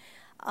tricky,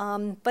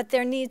 but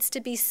there needs to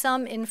be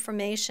some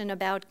information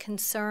about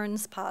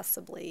concerns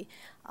possibly,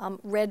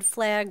 red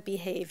flag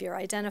behavior,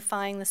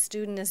 identifying the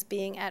student as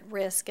being at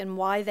risk and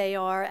why they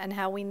are and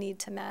how we need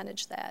to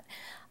manage that.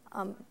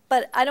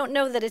 But I don't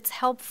know that it's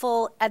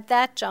helpful at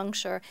that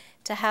juncture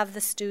to have the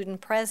student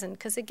present,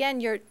 because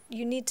again, you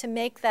need to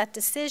make that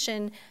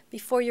decision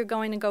before you're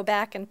going to go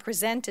back and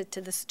present it to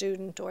the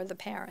student or the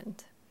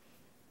parent.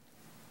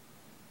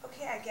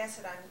 Okay, I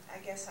guess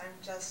I'm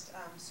just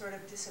sort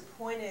of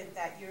disappointed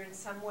that you're in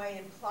some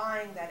way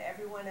implying that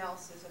everyone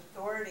else is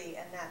authority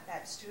and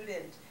that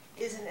student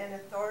isn't an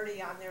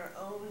authority on their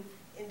own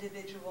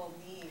individual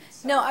needs.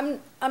 So no,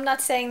 I'm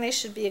not saying they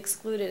should be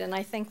excluded, and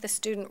I think the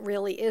student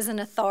really is an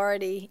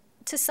authority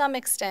to some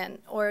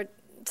extent, or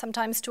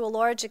sometimes to a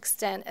large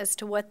extent, as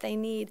to what they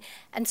need.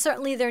 And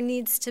certainly there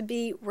needs to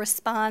be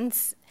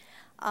response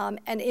and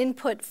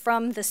input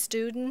from the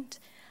student.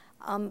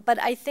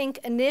 But I think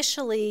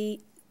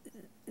initially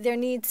there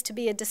needs to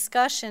be a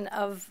discussion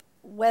of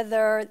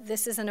whether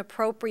this is an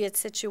appropriate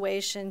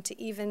situation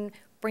to even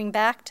bring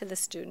back to the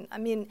student. I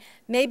mean,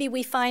 maybe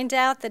we find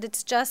out that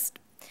it's just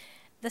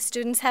the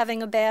student's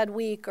having a bad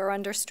week or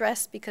under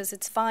stress because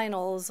it's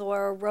finals,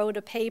 or wrote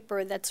a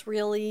paper that's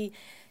really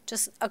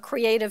just a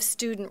creative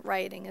student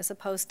writing as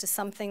opposed to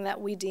something that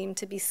we deem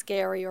to be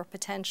scary or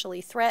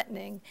potentially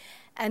threatening,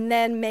 and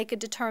then make a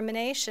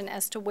determination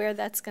as to where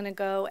that's going to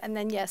go. And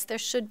then, yes, there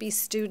should be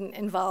student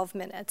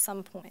involvement at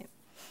some point.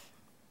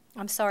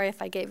 I'm sorry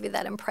if I gave you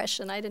that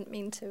impression. I didn't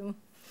mean to.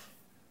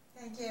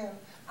 Thank you.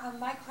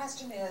 My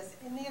question is,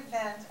 in the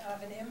event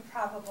of an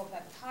improbable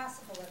but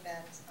possible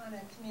event on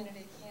a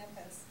community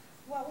campus,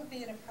 what would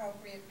be an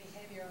appropriate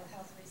behavioral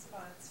health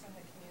response from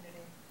the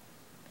community?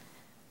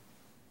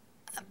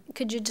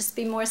 Could you just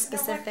be more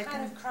specific? What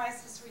kind of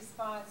crisis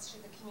response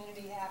should the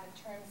community have in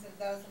terms of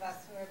those of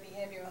us who are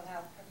behavioral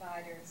health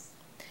providers?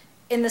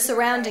 In the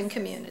surrounding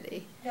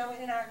community? No,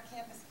 in our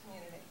campus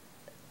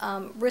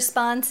community.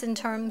 Response in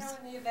terms?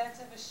 No, in the event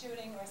of a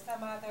shooting or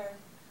some other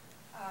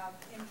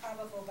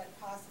improbable but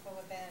possible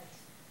event.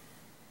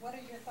 What are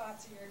your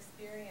thoughts or your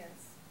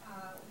experience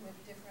with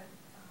different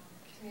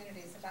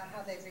communities about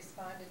how they've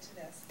responded to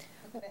this,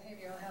 with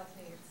behavioral health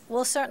needs?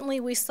 Well, certainly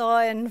we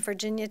saw in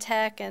Virginia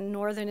Tech and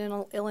Northern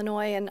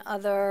Illinois and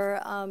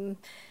other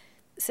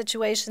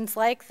situations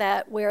like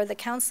that where the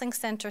counseling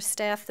center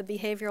staff, the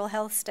behavioral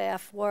health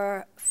staff,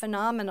 were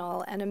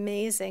phenomenal and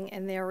amazing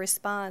in their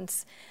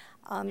response.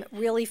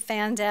 Really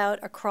fanned out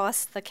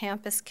across the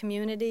campus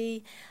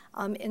community.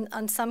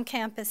 On some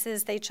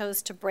campuses, they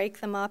chose to break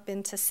them up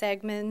into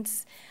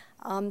segments,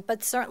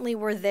 but certainly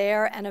were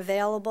there and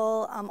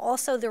available.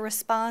 Also, the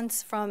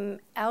response from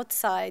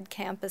outside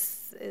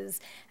campuses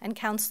and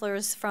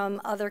counselors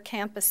from other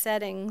campus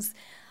settings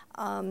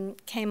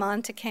came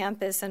onto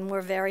campus and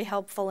were very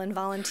helpful and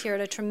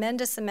volunteered a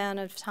tremendous amount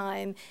of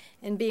time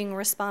in being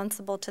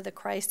responsible to the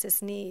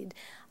crisis need,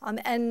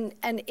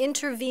 and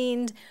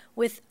intervened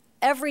with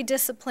every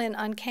discipline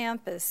on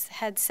campus,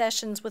 had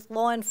sessions with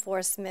law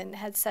enforcement,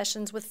 had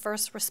sessions with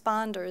first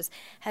responders,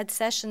 had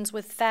sessions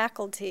with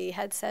faculty,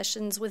 had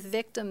sessions with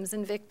victims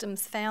and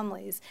victims'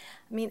 families.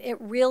 I mean, it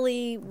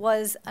really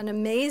was an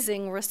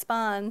amazing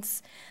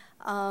response,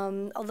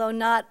 although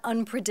not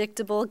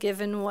unpredictable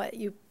given what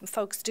you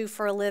folks do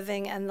for a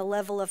living and the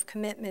level of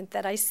commitment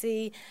that I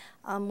see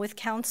with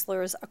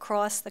counselors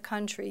across the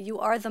country. You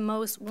are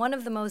one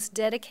of the most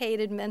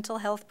dedicated mental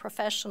health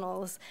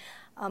professionals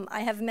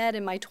I have met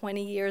in my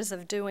 20 years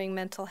of doing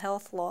mental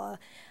health law,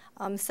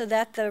 so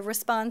that the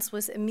response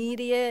was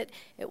immediate,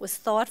 it was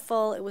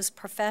thoughtful, it was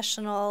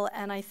professional,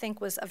 and I think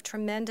was of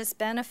tremendous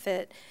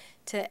benefit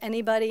to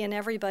anybody and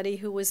everybody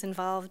who was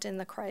involved in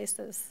the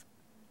crisis.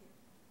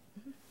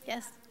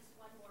 Yes? Just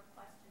one more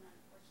question,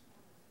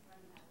 unfortunately, I'm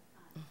running out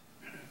of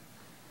time.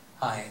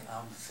 Hi,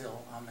 I'm Phil.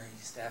 I'm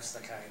a staff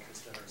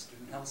psychiatrist at our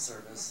Student Health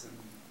Service, and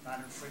not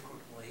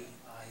infrequently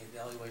I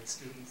evaluate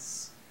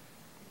students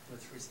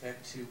with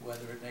respect to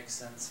whether it makes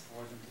sense for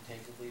them to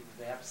take a leave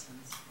of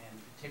absence, and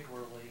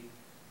particularly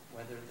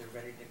whether they're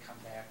ready to come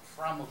back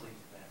from a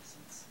leave of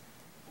absence.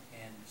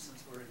 And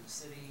since we're in the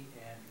city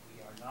and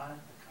we are not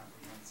a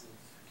comprehensive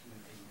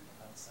community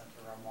mental health center,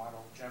 our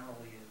model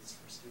generally is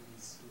for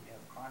students who have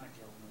chronic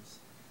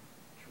illness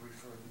to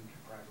refer them to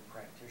private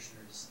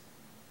practitioners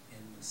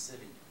in the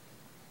city.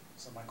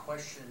 So my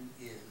question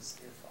is,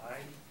 if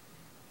I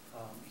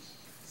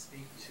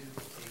speak to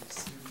a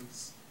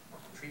student's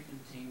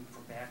treatment team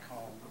from back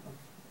home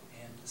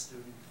and the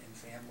student and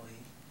family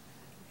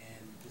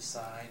and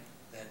decide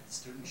that the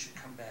student should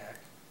come back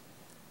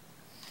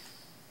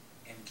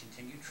and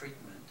continue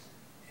treatment,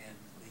 and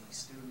the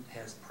student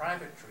has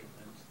private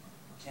treatment,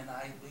 can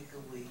I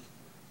legally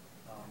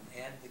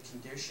add the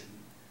condition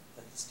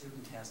that the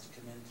student has to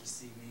come in to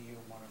see me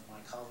or one of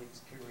my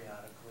colleagues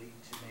periodically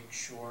to make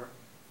sure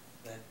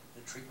that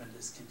the treatment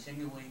is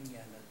continuing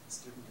and that the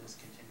student is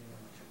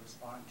continuing to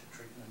respond to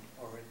treatment,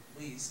 or at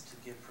least to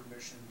give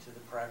permission to the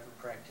private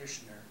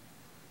practitioner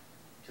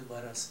to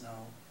let us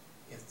know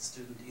if the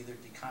student either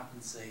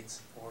decompensates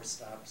or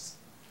stops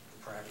the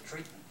private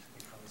treatment,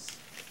 because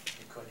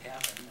it could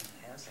happen, and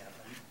it has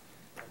happened,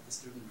 that the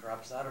student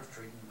drops out of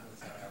treatment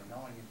without our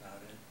knowing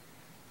about it.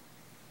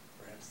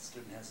 Perhaps the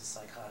student has a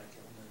psychotic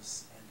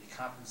illness and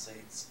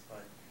decompensates,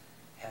 but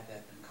had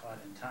that been caught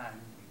in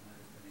time, we might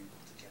have been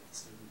able to get the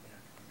student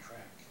back on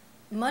track.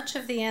 Much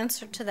of the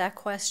answer to that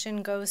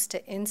question goes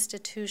to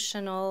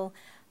institutional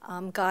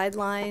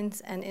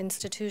guidelines and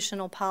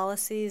institutional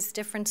policies.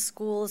 Different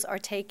schools are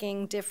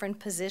taking different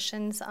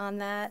positions on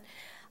that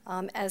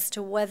as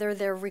to whether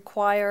they're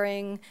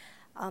requiring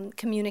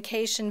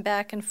communication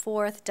back and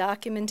forth,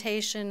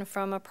 documentation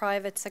from a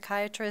private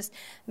psychiatrist.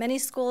 Many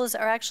schools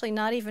are actually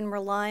not even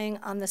relying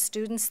on the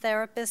student's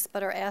therapist,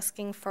 but are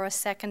asking for a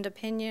second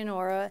opinion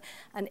or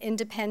an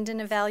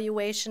independent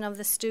evaluation of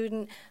the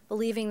student,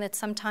 believing that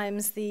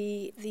sometimes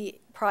the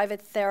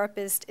private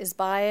therapist is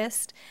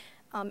biased.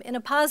 In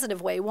a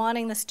positive way,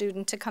 wanting the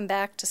student to come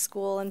back to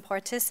school and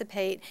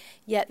participate,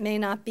 yet may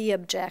not be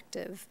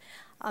objective.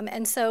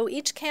 And so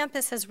each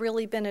campus has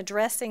really been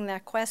addressing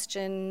that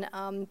question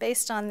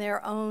based on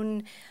their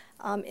own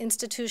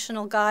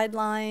institutional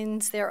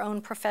guidelines, their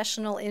own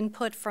professional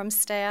input from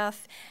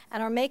staff,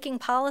 and are making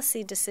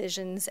policy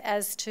decisions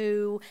as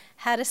to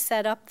how to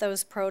set up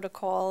those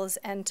protocols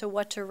and to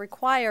what to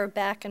require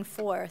back and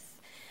forth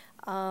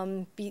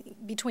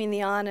between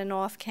the on and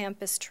off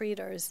campus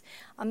treaters.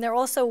 They're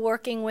also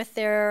working with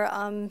their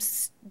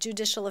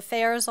judicial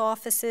affairs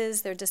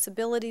offices, their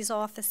disabilities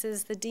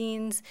offices, the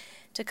deans,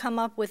 to come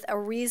up with a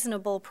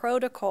reasonable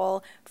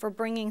protocol for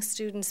bringing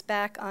students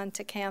back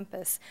onto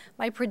campus.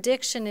 My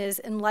prediction is,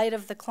 in light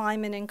of the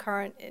climate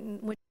in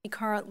which we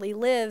currently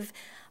live,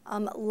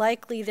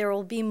 likely there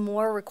will be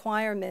more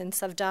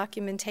requirements of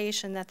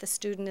documentation that the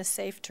student is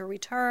safe to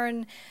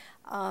return,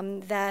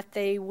 that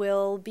they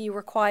will be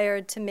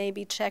required to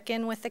maybe check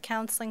in with the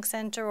counseling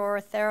center or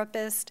a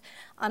therapist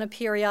on a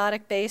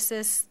periodic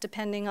basis,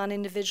 depending on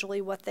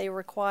individually what they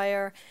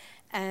require,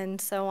 and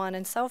so on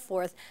and so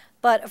forth.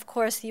 But of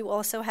course, you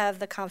also have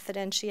the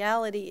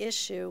confidentiality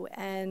issue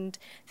and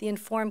the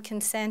informed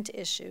consent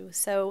issue.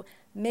 So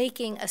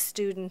making a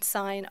student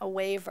sign a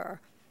waiver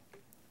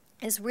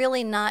is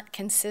really not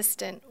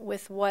consistent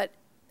with what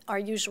our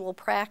usual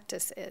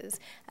practice is.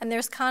 And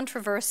there's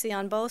controversy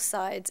on both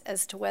sides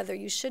as to whether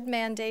you should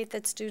mandate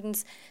that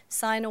students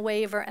sign a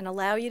waiver and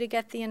allow you to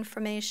get the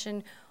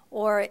information,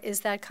 Or is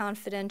that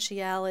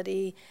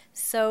confidentiality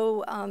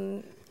so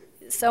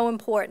so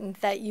important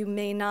that you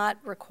may not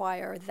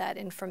require that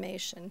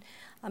information?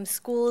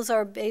 Schools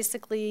are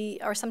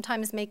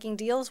sometimes making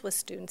deals with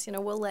students. You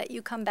know, we'll let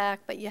you come back,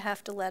 but you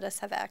have to let us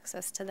have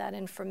access to that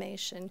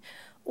information.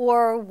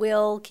 Or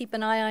we'll keep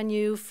an eye on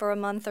you for a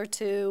month or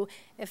two.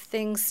 If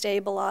things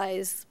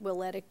stabilize, we'll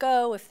let it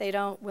go. If they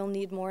don't, we'll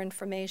need more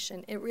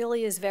information. It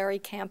really is very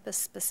campus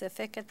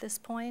specific at this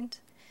point.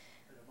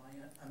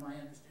 But am I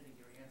understanding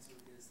your answer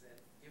is that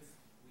if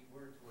we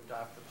were to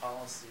adopt a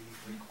policy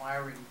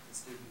requiring the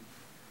student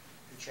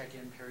to check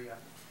in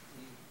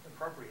periodically, the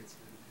appropriate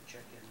student to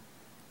check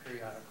in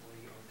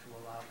periodically, or to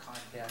allow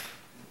contact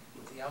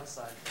with the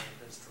outside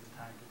therapist from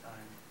time to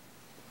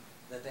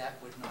time, that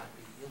would not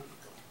be illegal?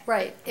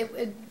 Right.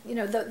 You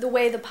know, the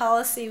way the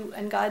policy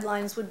and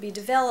guidelines would be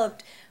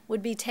developed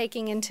would be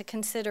taking into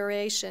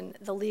consideration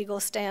the legal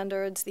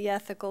standards, the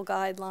ethical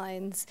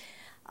guidelines,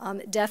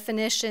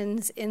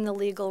 definitions in the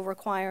legal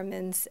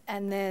requirements,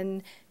 and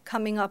then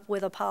coming up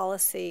with a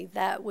policy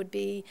that would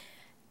be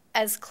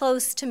as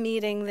close to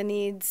meeting the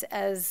needs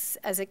as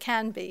it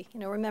can be. You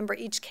know, remember,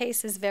 each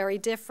case is very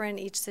different,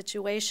 each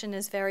situation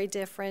is very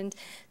different,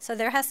 so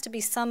there has to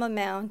be some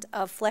amount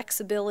of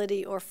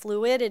flexibility or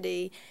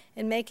fluidity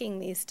in making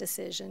these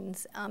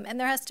decisions, and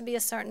there has to be a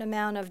certain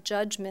amount of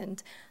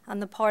judgment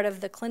on the part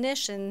of the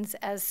clinicians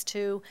as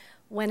to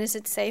when is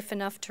it safe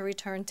enough to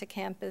return to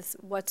campus,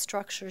 what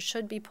structures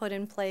should be put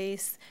in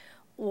place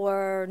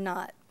or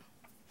not.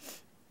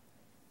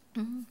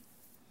 Mm-hmm.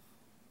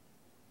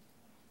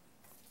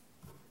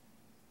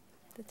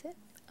 That's it.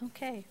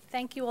 Okay.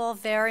 Thank you all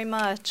very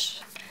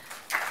much.